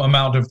some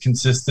amount of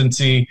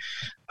consistency.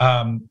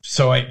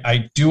 So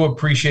I do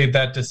appreciate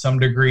that to some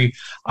degree.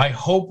 I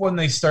hope when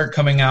they start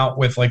coming out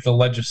with like the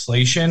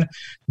legislation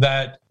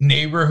that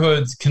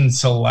neighborhoods can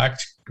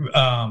select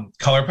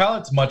color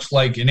palettes, much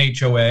like an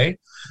HOA.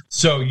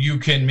 So you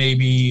can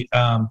maybe,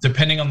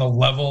 depending on the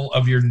level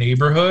of your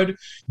neighborhood,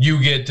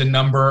 you get a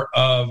number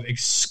of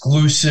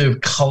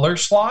exclusive color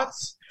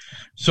slots.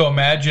 So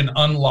imagine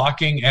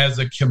unlocking as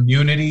a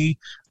community,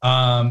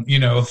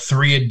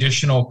 3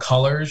 additional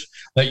colors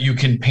that you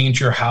can paint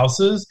your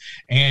houses,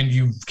 and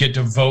you get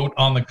to vote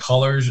on the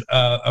colors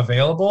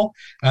available.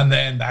 And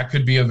then that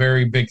could be a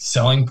very big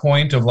selling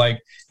point of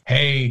like,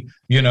 hey,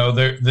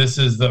 this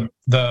is the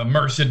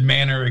Merced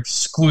Manor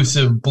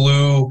exclusive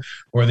blue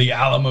or the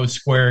Alamo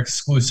Square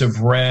exclusive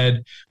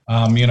red.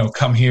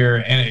 Come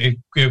here, and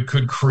it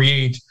could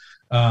create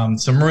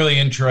some really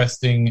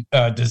interesting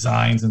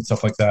designs and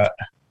stuff like that.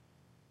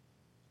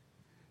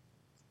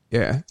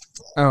 Yeah.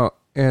 Oh,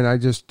 and I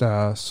just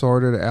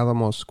sorted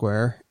Alamo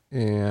Square,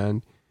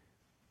 and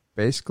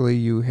basically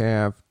you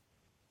have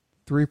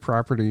 3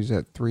 properties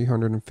at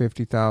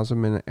 $350,000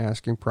 minute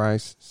asking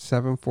price,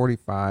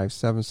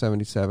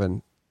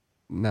 $745,000,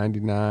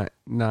 $777,000,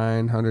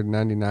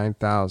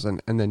 $999,000,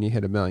 and then you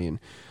hit $1 million.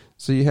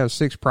 So you have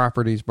 6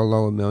 properties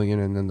below $1 million,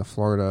 and then the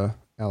Florida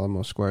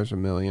Alamo Square is $1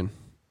 million.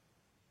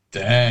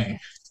 Dang.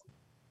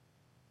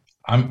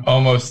 I'm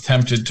almost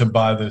tempted to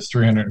buy those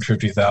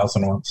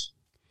 350,000 ones.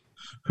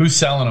 Who's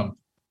selling them?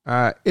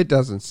 It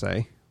doesn't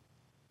say.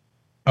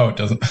 Oh, it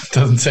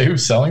doesn't say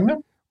who's selling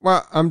them?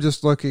 Well, I'm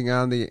just looking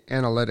on the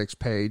analytics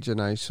page,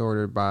 and I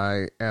sorted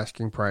by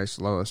asking price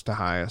lowest to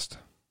highest.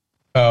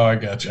 Oh, I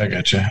got you.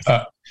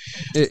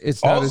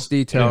 It's not as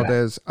detailed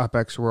as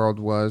upx.world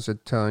was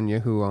at telling you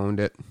who owned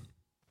it.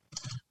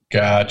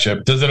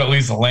 Gotcha. Does it at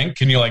least link?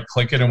 Can you like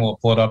click it and will it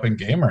pull it up in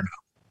game or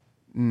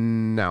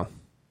no? No.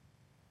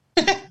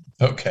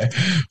 Okay.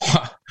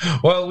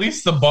 Well, at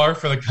least the bar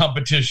for the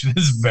competition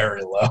is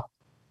very low.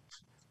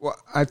 Well,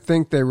 I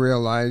think they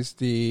realized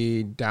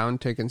the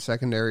downtick in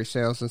secondary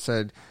sales and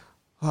said,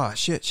 oh,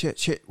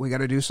 shit, we got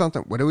to do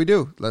something. What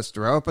do? Let's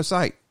throw up a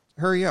site.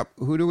 Hurry up.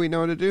 Who do we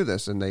know to do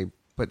this? And they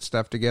put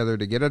stuff together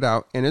to get it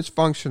out, and it's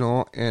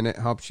functional, and it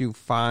helps you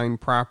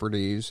find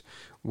properties,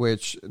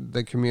 which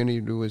the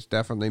community was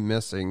definitely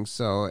missing.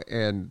 So,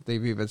 and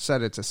they've even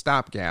said it's a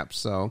stopgap.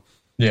 So,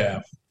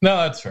 yeah. No,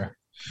 that's fair.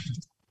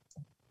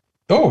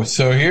 Oh,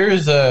 so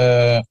here's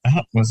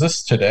was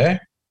this today?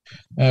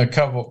 A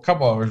couple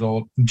hours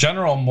old.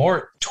 General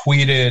Mort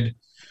tweeted,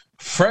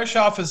 fresh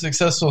off a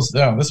successful.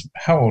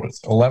 How old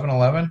is it?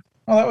 11/11?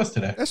 Oh, that was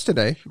today. That's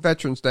today.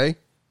 Veterans Day.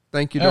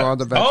 Thank you to all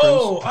the veterans.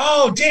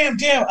 Oh, damn!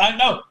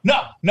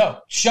 No!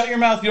 Shut your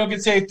mouth. You don't get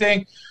to say a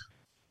thing.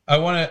 I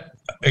want to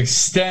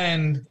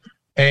extend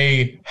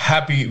a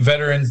happy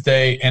Veterans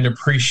Day and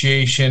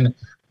appreciation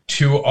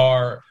to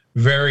our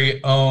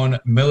very own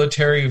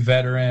military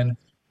veteran,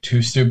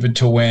 Too Stupid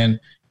to Win.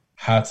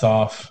 Hats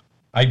off.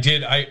 I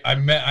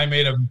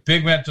made a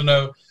big mental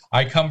note.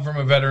 I come from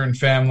a veteran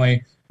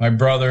family. My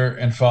brother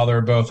and father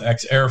are both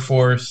ex-Air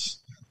Force.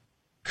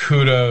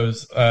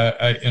 Kudos.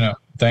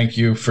 Thank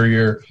you for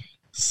your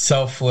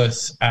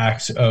selfless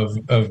act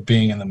of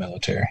being in the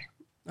military.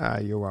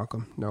 You're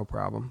welcome. No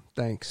problem.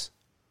 Thanks.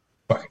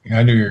 Fuck,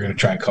 I knew you were going to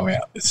try and call me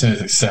out as soon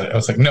as I said it. I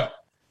was like, no,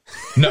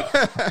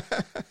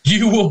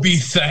 you will be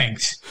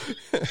thanked.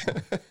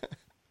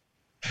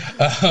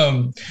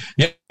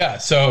 Yeah.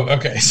 So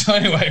okay. So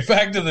anyway,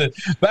 back to the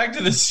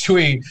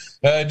tweet.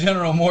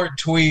 General Mort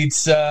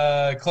tweets: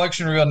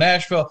 Collection Reel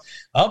Nashville.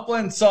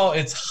 Upland saw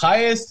its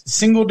highest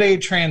single day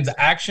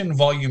transaction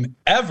volume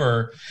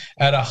ever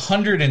at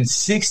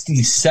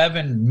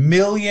 167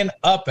 million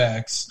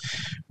UPX,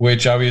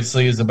 which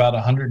obviously is about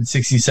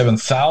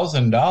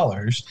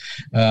 $167,000.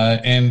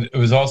 And it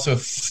was also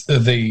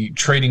the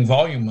trading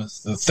volume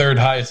was the third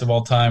highest of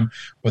all time,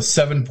 with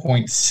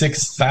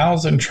 7.6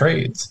 thousand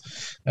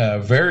trades.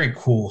 Very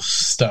cool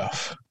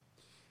stuff.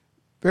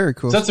 Very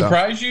cool. Does that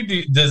surprise you?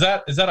 Is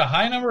that a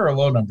high number or a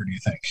low number, do you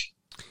think?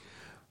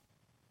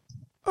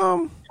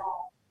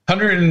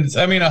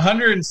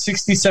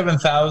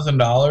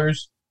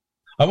 $167,000.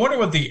 I wonder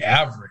what the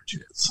average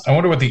is. I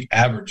wonder what the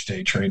average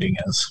day trading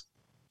is.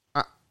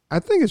 I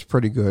think it's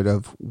pretty good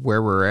of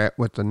where we're at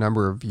with the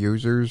number of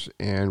users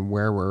and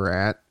where we're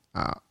at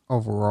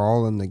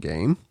overall in the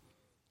game.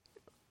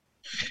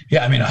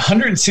 Yeah, I mean,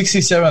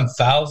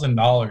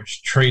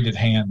 $167,000 traded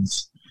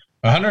hands.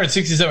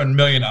 167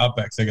 million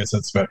UPX, I guess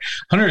that's about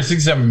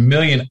 167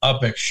 million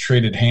UPX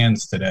traded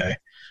hands today.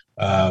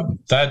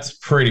 That's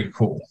pretty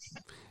cool.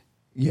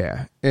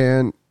 Yeah,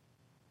 and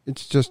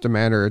it's just a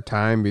matter of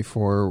time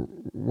before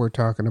we're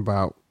talking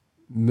about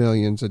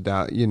millions of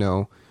dollars,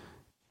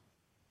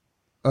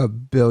 a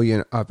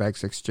billion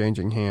UPX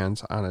exchanging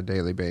hands on a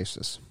daily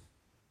basis.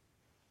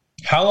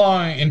 How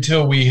long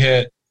until we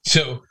hit?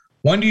 So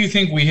when do you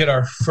think we hit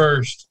our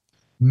first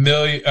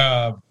billion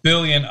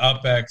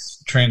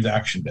UPX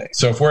transaction day?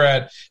 So if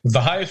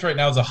the highest right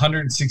now is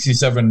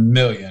 167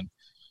 million,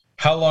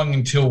 how long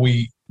until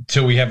we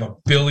have a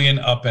billion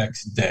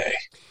UPX day?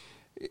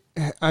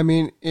 I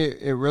mean,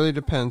 it really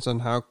depends on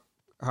how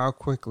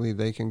quickly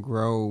they can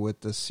grow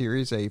with the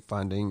Series A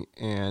funding,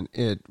 and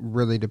it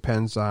really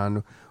depends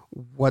on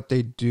what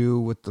they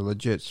do with the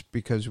legits,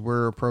 because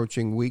we're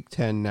approaching week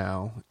 10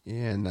 now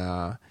in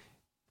the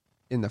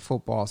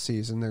football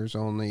season. There's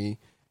only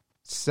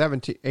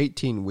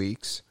 18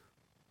 weeks,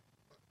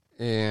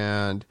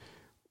 and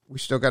we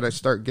still got to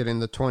start getting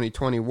the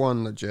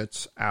 2021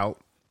 legits out.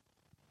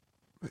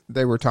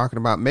 They were talking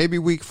about maybe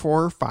week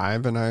 4 or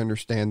 5, and I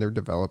understand they're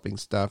developing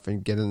stuff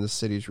and getting the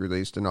cities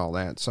released and all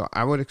that. So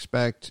I would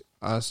expect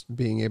us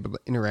being able to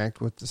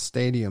interact with the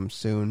stadium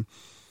soon,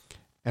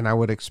 and I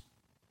would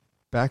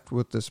expect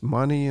with this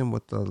money and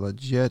with the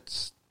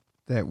legits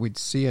that we'd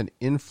see an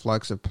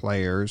influx of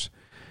players,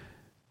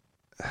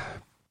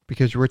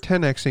 because we're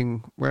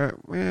 10xing,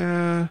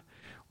 we're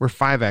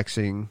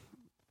 5xing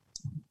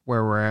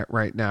where we're at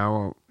right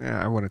now.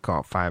 I wouldn't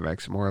call it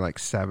 5x, more like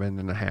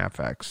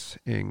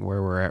 7.5xing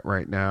where we're at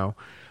right now.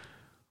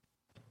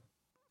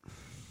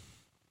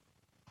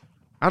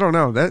 I don't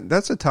know.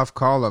 That's a tough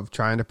call of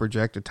trying to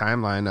project a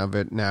timeline of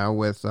it now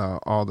with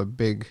all the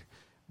big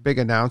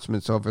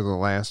announcements over the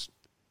last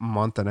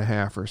month and a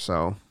half or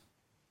so.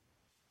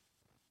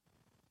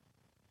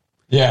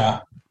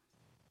 Yeah,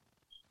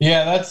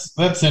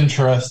 that's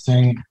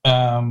interesting.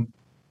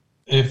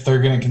 If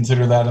they're going to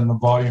consider that in the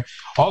volume.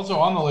 Also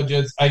on the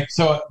legits,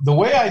 so the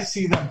way I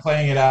see them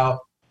playing it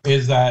out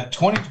is that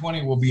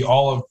 2020 will be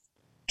all of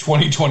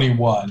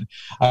 2021.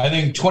 I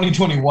think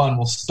 2021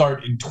 will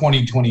start in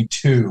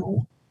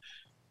 2022,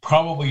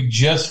 probably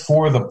just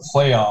for the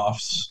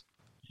playoffs.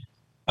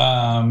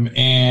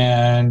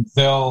 And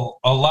they'll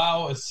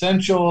allow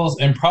essentials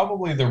and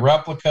probably the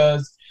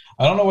replicas.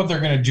 I don't know what they're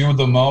going to do with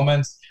the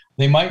moments.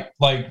 They might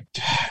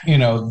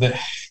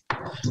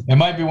it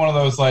might be one of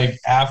those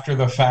after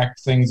the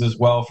fact things as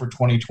well for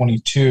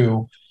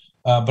 2022.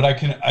 But I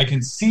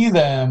can see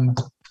them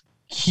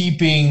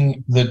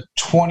keeping the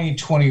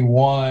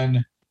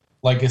 2021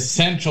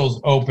 essentials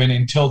open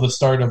until the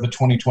start of the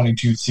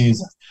 2022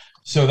 season.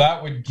 So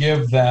that would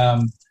give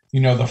them,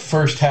 the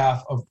first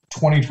half of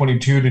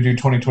 2022 to do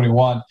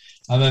 2021,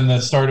 and then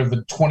the start of the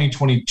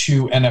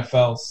 2022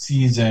 NFL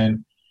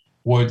season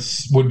would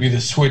be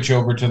the switch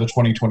over to the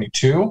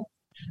 2022.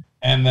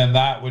 And then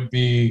that would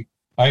be,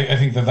 I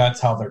think that's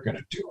how they're going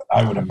to do it,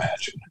 I would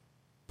imagine.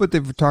 But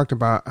they've talked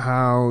about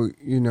how,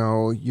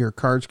 your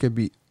cards could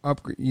be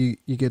you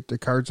get the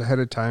cards ahead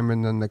of time,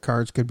 and then the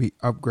cards could be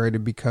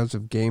upgraded because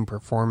of game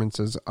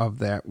performances of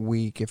that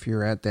week if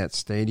you're at that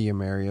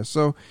stadium area.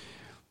 So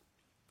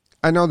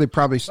I know they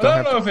probably still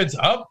I don't know if it's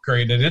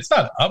upgraded. It's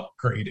not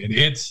upgraded.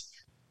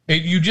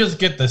 You just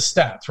get the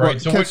stats, right? Well,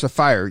 so catch the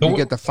fire. You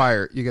get the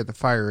fire. You get the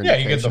fire. Yeah,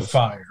 you get the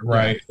fire,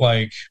 right?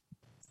 Yeah.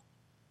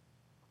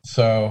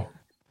 So,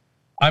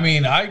 I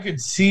mean, I could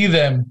see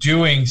them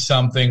doing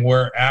something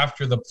where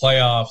after the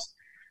playoffs,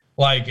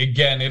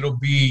 again,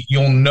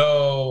 you'll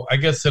know, I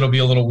guess it'll be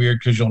a little weird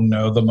because you'll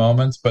know the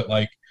moments, but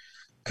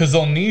because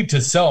they'll need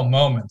to sell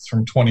moments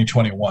from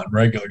 2021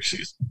 regular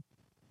season.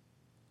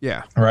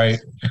 Yeah. Right.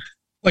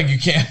 You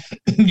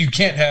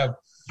can't have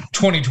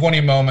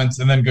 2020 moments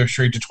and then go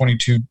straight to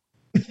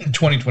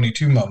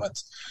 2022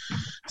 moments.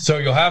 So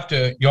you'll have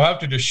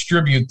to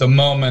distribute the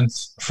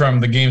moments from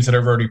the games that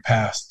have already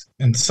passed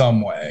in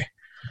some way.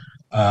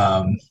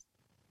 Yeah,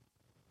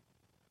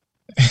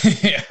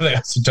 they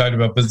also talked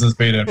about business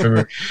beta in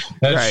February.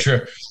 That's Right.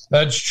 true.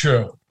 That's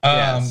true.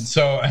 Yes.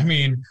 So, I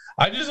mean,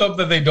 I just hope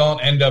that they don't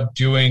end up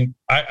doing.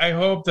 I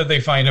hope that they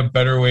find a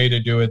better way to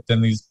do it than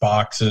these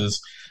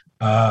boxes.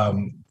 I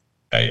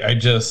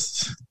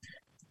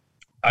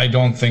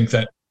don't think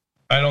that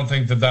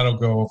that'll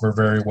go over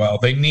very well.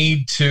 They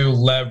need to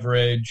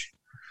leverage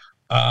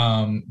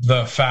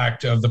the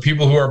fact of the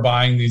people who are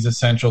buying these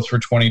essentials for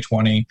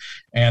 2020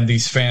 and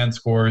these fan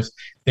scores.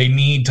 They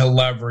need to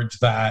leverage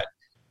that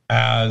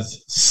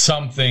as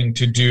something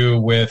to do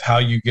with how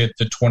you get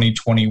the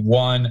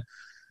 2021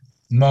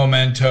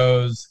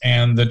 mementos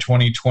and the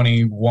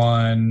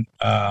 2021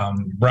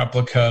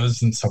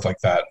 replicas and stuff like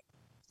that.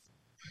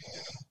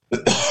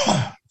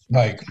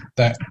 Like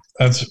that's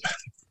I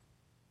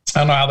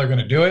don't know how they're going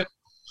to do it.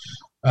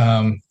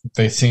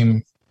 They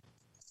seem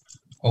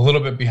a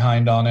little bit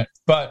behind on it,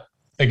 but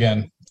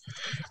again,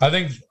 I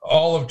think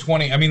all of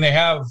 20. I mean, they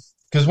have,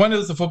 because when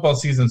does the football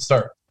season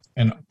start?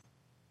 In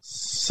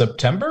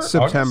September,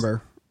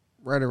 August?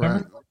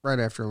 Right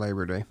after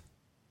Labor Day.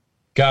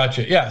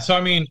 Gotcha. Yeah. So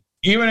I mean,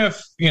 even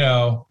if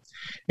it'll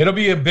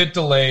be a bit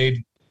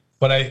delayed,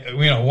 but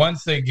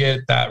once they get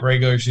that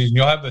regular season,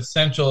 you'll have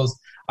essentials.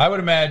 I would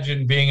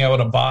imagine being able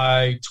to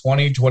buy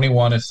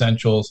 2021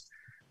 essentials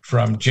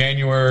from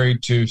January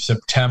to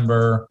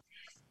September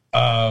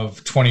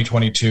of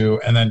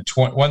 2022, and then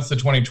once the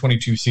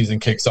 2022 season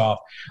kicks off,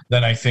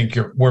 then I think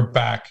we're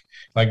back.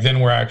 Like, then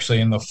we're actually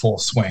in the full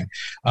swing.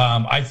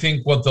 I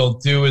think what they'll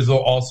do is they'll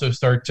also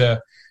start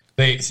to,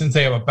 since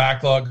they have a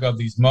backlog of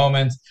these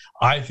moments,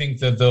 I think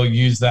that they'll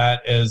use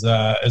that as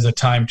a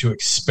time to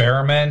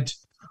experiment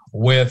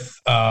with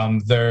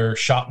their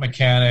shop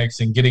mechanics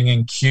and getting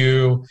in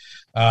queue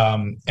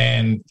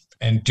and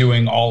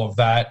doing all of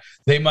that.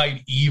 They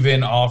might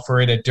even offer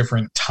it at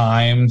different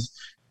times.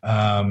 They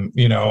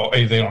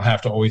don't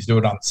have to always do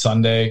it on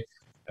Sunday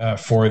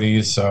for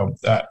these. So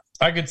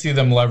I could see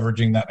them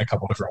leveraging that in a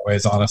couple different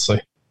ways,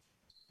 honestly.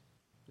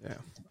 Yeah.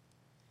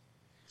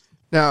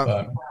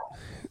 Now,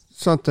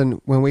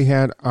 something, when we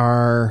had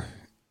our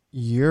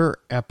year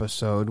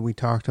episode, we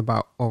talked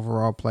about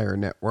overall player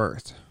net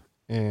worth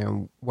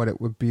and what it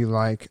would be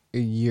like a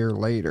year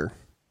later.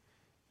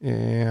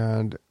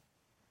 And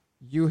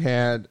you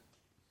had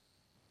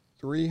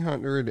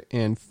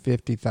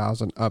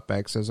 350,000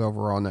 UpX as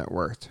overall net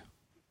worth.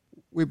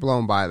 We've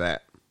blown by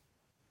that.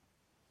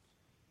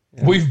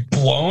 Yeah. We've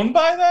blown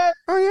by that?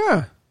 Oh,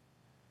 yeah.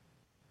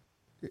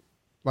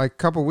 Like a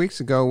couple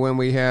weeks ago when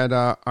we had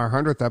our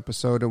 100th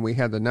episode and we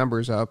had the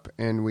numbers up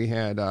and we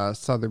had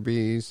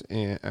Sotheby's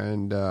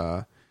and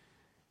now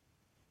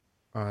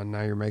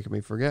you're making me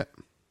forget.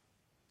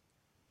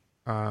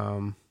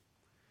 Well,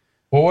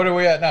 what are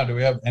we at now? Do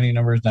we have any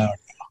numbers now?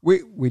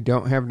 We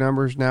don't have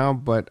numbers now,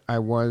 but I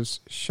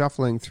was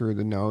shuffling through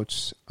the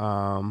notes,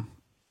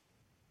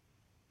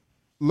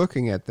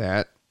 looking at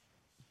that,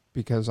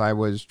 because I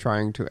was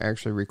trying to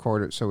actually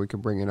record it so we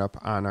could bring it up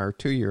on our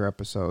 2-year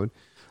episode,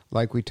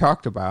 like we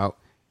talked about,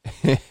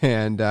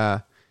 and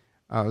I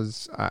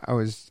was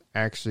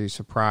actually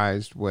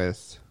surprised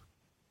with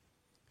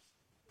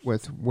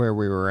where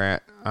we were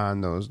at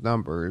on those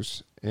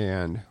numbers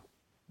and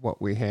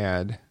what we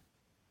had.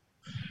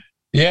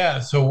 Yeah.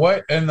 So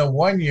what in the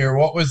 1 year?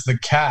 What was the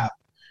cap?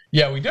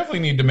 Yeah, we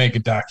definitely need to make a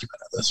document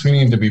of this. We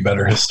need to be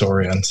better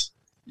historians.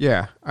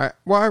 Yeah, I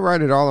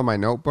write it all in my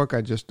notebook.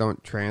 I just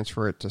don't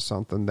transfer it to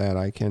something that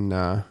I can.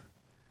 Oh,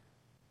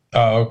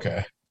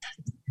 okay.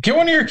 Get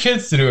one of your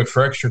kids to do it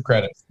for extra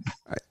credit.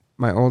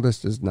 My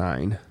oldest is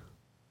 9,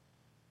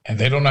 and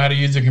they don't know how to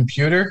use a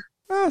computer.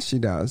 Oh, she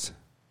does.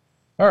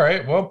 All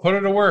right. Well, put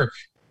her to work,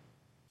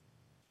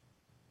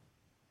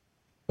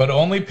 but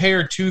only pay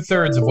her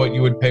 2/3 of what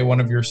you would pay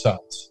one of your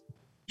sons.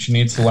 She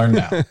needs to learn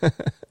now.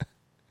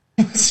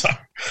 Sorry.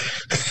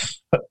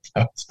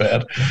 That's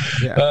bad.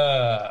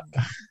 Yeah.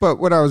 But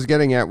what I was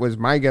getting at was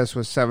my guess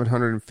was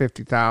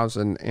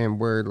 750,000, and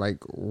we're like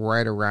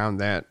right around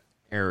that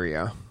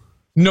area.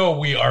 No,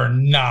 we are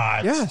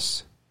not.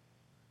 Yes.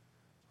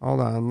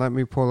 Hold on, let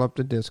me pull up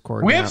the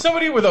Discord. We have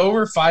somebody with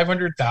over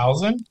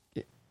 500,000.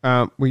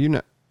 Well,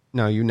 you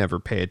never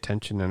pay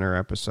attention in our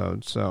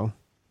episodes, so.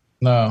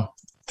 No.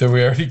 Did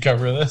we already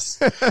cover this?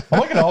 I'm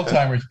like an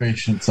Alzheimer's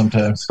patient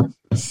sometimes.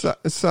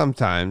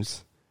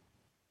 Sometimes.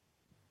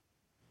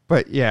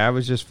 But yeah, I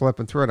was just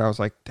flipping through it. I was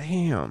like,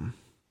 damn.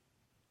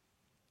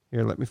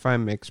 Here, let me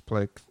find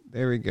Mixplick.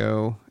 There we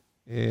go.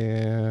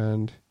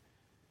 And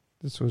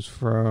this was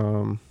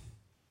from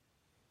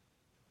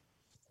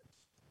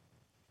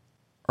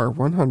our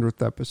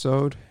 100th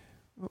episode.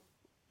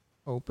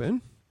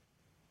 Open.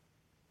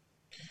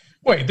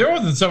 Wait, there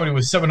wasn't somebody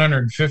with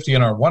 750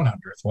 in our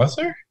 100th, was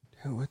there?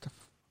 Dude, what the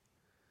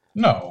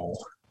No.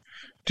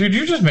 Dude,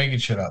 you're just making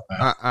shit up,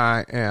 man.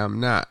 I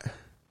am not.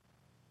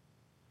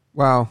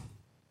 Well,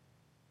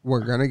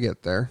 we're going to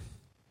get there.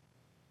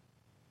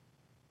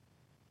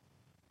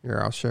 Here,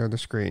 I'll share the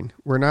screen.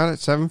 We're not at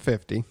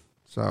 750,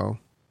 so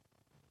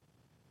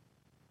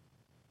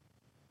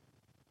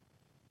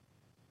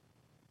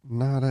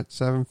not at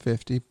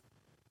 750,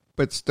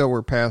 but still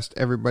we're past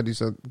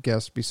everybody's a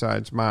guest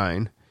besides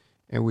mine,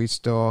 and we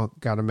still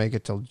got to make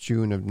it till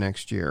June of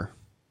next year.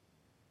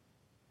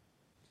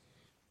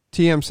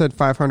 TM said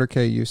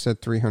 500K, you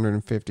said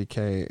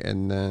 350K,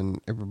 and then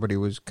everybody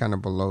was kind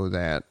of below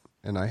that,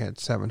 and I had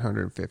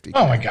 750K.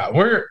 Oh my God,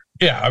 we're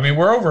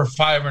over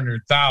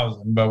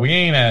 500,000, but we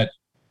ain't at.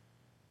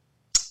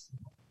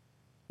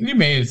 You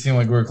made it seem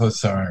like we were close to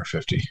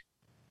 750.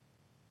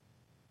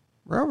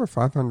 We're over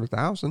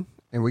 500,000,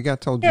 and we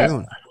got till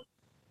June.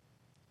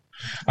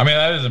 I mean,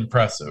 that is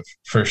impressive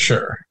for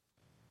sure.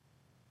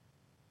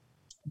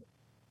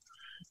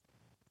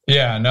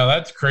 Yeah, no,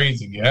 that's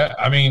crazy. Yeah,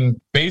 I mean,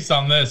 based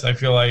on this, I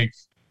feel like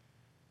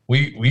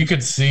we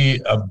could see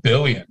 1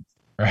 billion,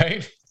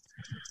 right?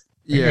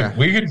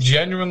 We could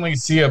genuinely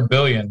see 1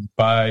 billion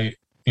by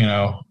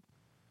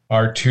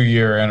our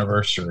 2-year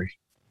anniversary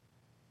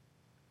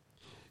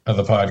of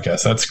the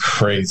podcast. That's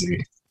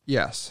crazy.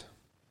 Yes.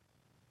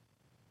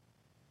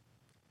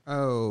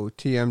 Oh,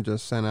 TM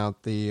just sent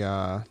out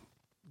the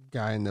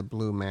guy in the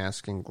blue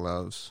mask and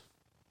gloves.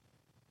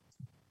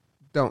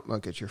 Don't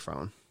look at your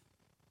phone.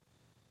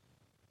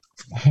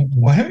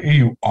 What are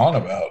you on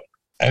about?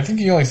 I think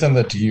he only sent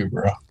that to you,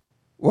 bro.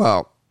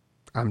 Well,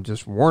 I'm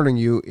just warning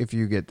you if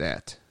you get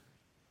that.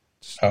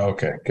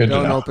 Okay, good to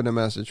know. Don't open a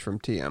message from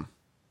TM.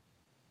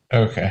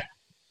 Okay.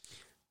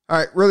 All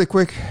right, really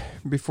quick,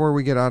 before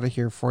we get out of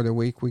here for the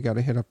week, we got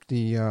to hit up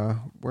the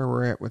where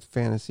we're at with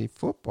fantasy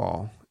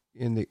football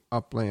in the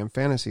Upland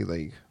Fantasy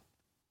League.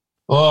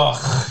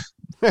 Ugh.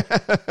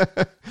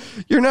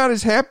 You're not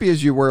as happy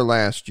as you were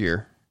last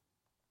year.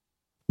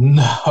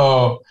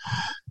 No.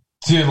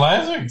 Dude,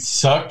 last week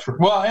sucked.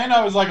 And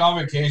I was on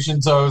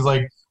vacation, so I was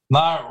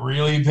not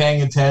really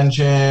paying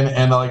attention,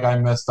 and I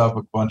messed up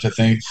a bunch of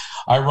things.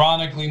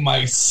 Ironically,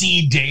 my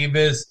C.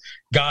 Davis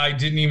guy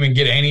didn't even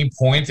get any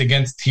points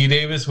against T.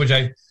 Davis, which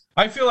I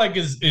feel like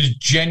is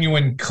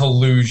genuine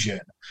collusion.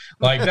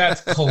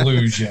 That's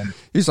collusion.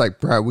 He's like,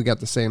 bro, we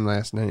got the same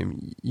last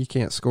name. You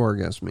can't score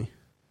against me.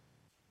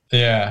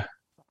 Yeah.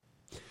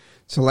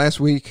 So last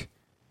week,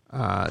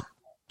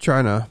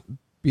 trying to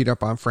beat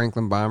up on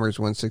Franklin Bombers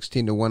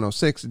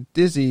 116-106.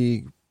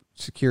 Dizzy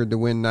secured the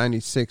win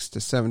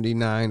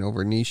 96-79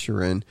 over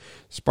Nishirin.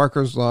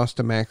 Sparkles lost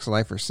to Max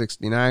Lifer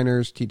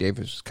 69ers. T.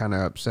 Davis was kind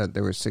of upset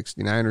there were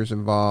 69ers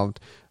involved.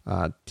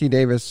 T.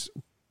 Davis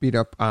beat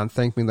up on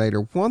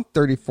ThankMeLater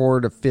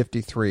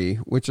 134-53,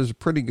 which is a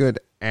pretty good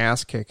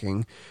ass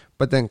kicking.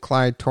 But then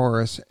Clyde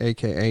Torres,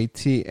 a.k.a.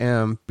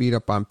 TM, beat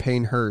up on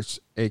Payne Hurst,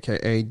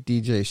 a.k.a.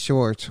 DJ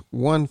Shorts,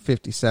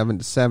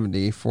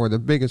 157-70 for the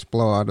biggest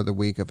blowout of the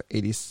week of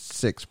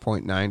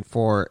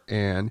 86.94.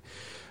 And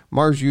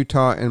Mars,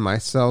 Utah, and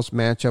myself's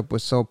matchup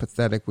was so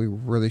pathetic we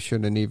really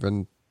shouldn't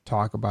even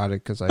talk about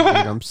it because I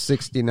beat them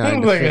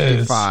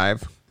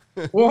 69-55.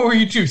 What were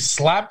you two,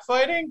 slap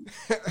fighting?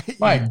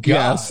 My God.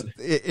 Yes,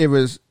 it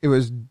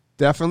was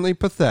definitely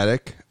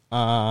pathetic.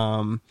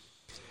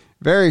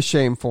 Very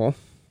shameful.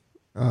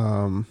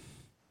 That's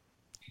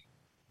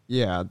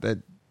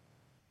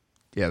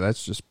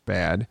just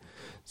bad.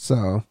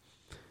 So,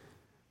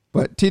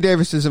 but T.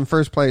 Davis is in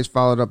first place,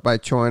 followed up by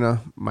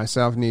Choina,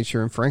 myself,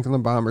 Nisha, and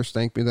Franklin Bombers.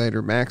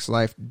 ThankMeLater, Max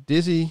Life,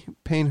 Dizzy,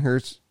 Payne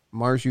Hurst,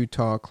 Mars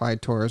Utah,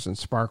 Clyde Torres, and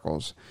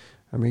Sparkles.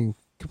 I mean,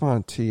 come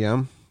on,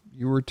 TM.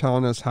 You were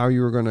telling us how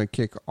you were going to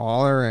kick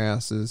all our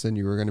asses and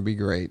you were going to be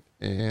great.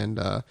 And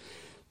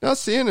not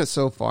seeing it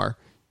so far.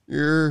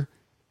 You're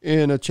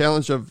in a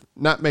challenge of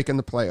not making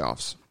the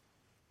playoffs.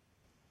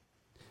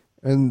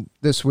 And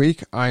this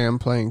week, I am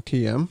playing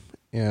TM,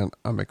 and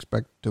I'm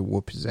expected to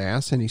whoop his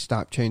ass, and he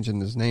stopped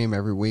changing his name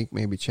every week,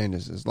 maybe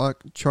changes his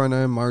luck.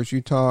 Choina and Mars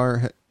Utah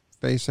are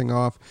facing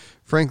off.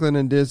 Franklin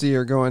and Dizzy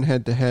are going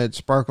head-to-head.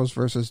 Sparkles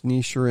versus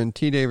Nisha, and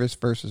T. Davis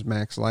versus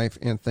Max Life,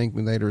 and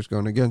ThankMeLater is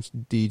going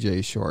against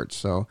DJ Shorts.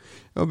 So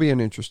it'll be an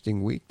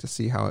interesting week to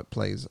see how it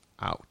plays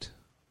out.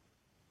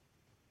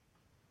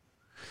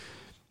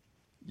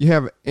 You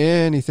have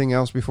anything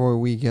else before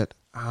we get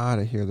out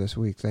of here this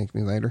week?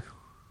 ThankMeLater.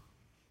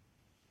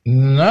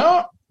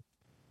 No.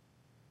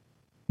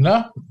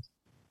 All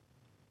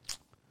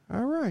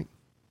right.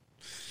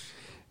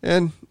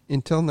 And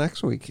until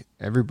next week,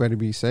 everybody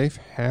be safe,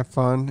 have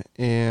fun,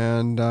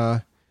 and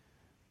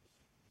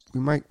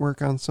we might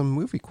work on some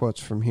movie quotes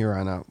from here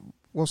on out.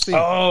 We'll see.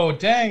 Oh,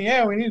 dang.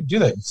 Yeah, we need to do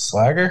that, you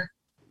slagger.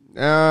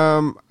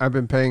 I've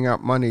been paying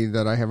out money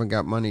that I haven't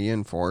got money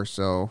in for,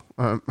 so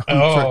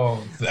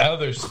the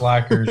other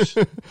slackers.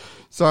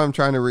 So I'm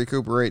trying to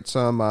recuperate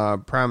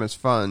some promised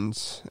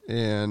funds,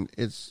 and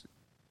it's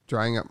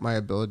drying up my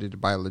ability to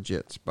buy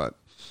legits. But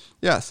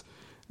yes,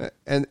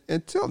 and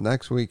until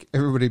next week,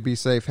 everybody be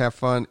safe, have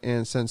fun,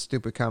 and send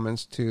stupid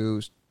comments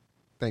to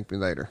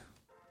ThankMeLater.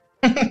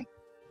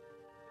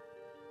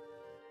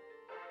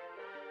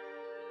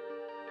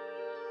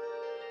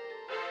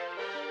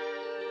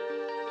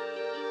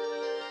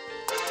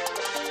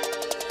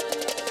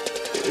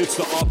 It's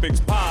the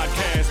UpX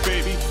podcast,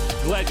 baby.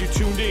 Glad you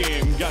tuned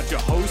in. Got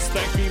your host,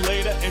 thank me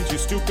later, and you're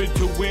stupid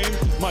to win.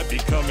 Might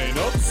become an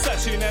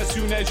obsession as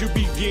soon as you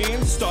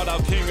begin. Start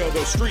out king of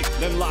the street,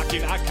 then lock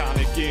in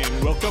iconic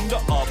in. Welcome to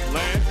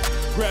Upland.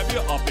 Grab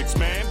your upx,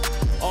 man.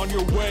 On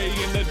your way,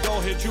 and the dough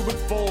hit you with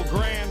 $4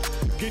 grand.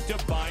 Get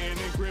to buying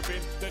and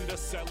gripping, then to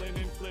selling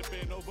and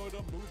flipping over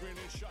the movie.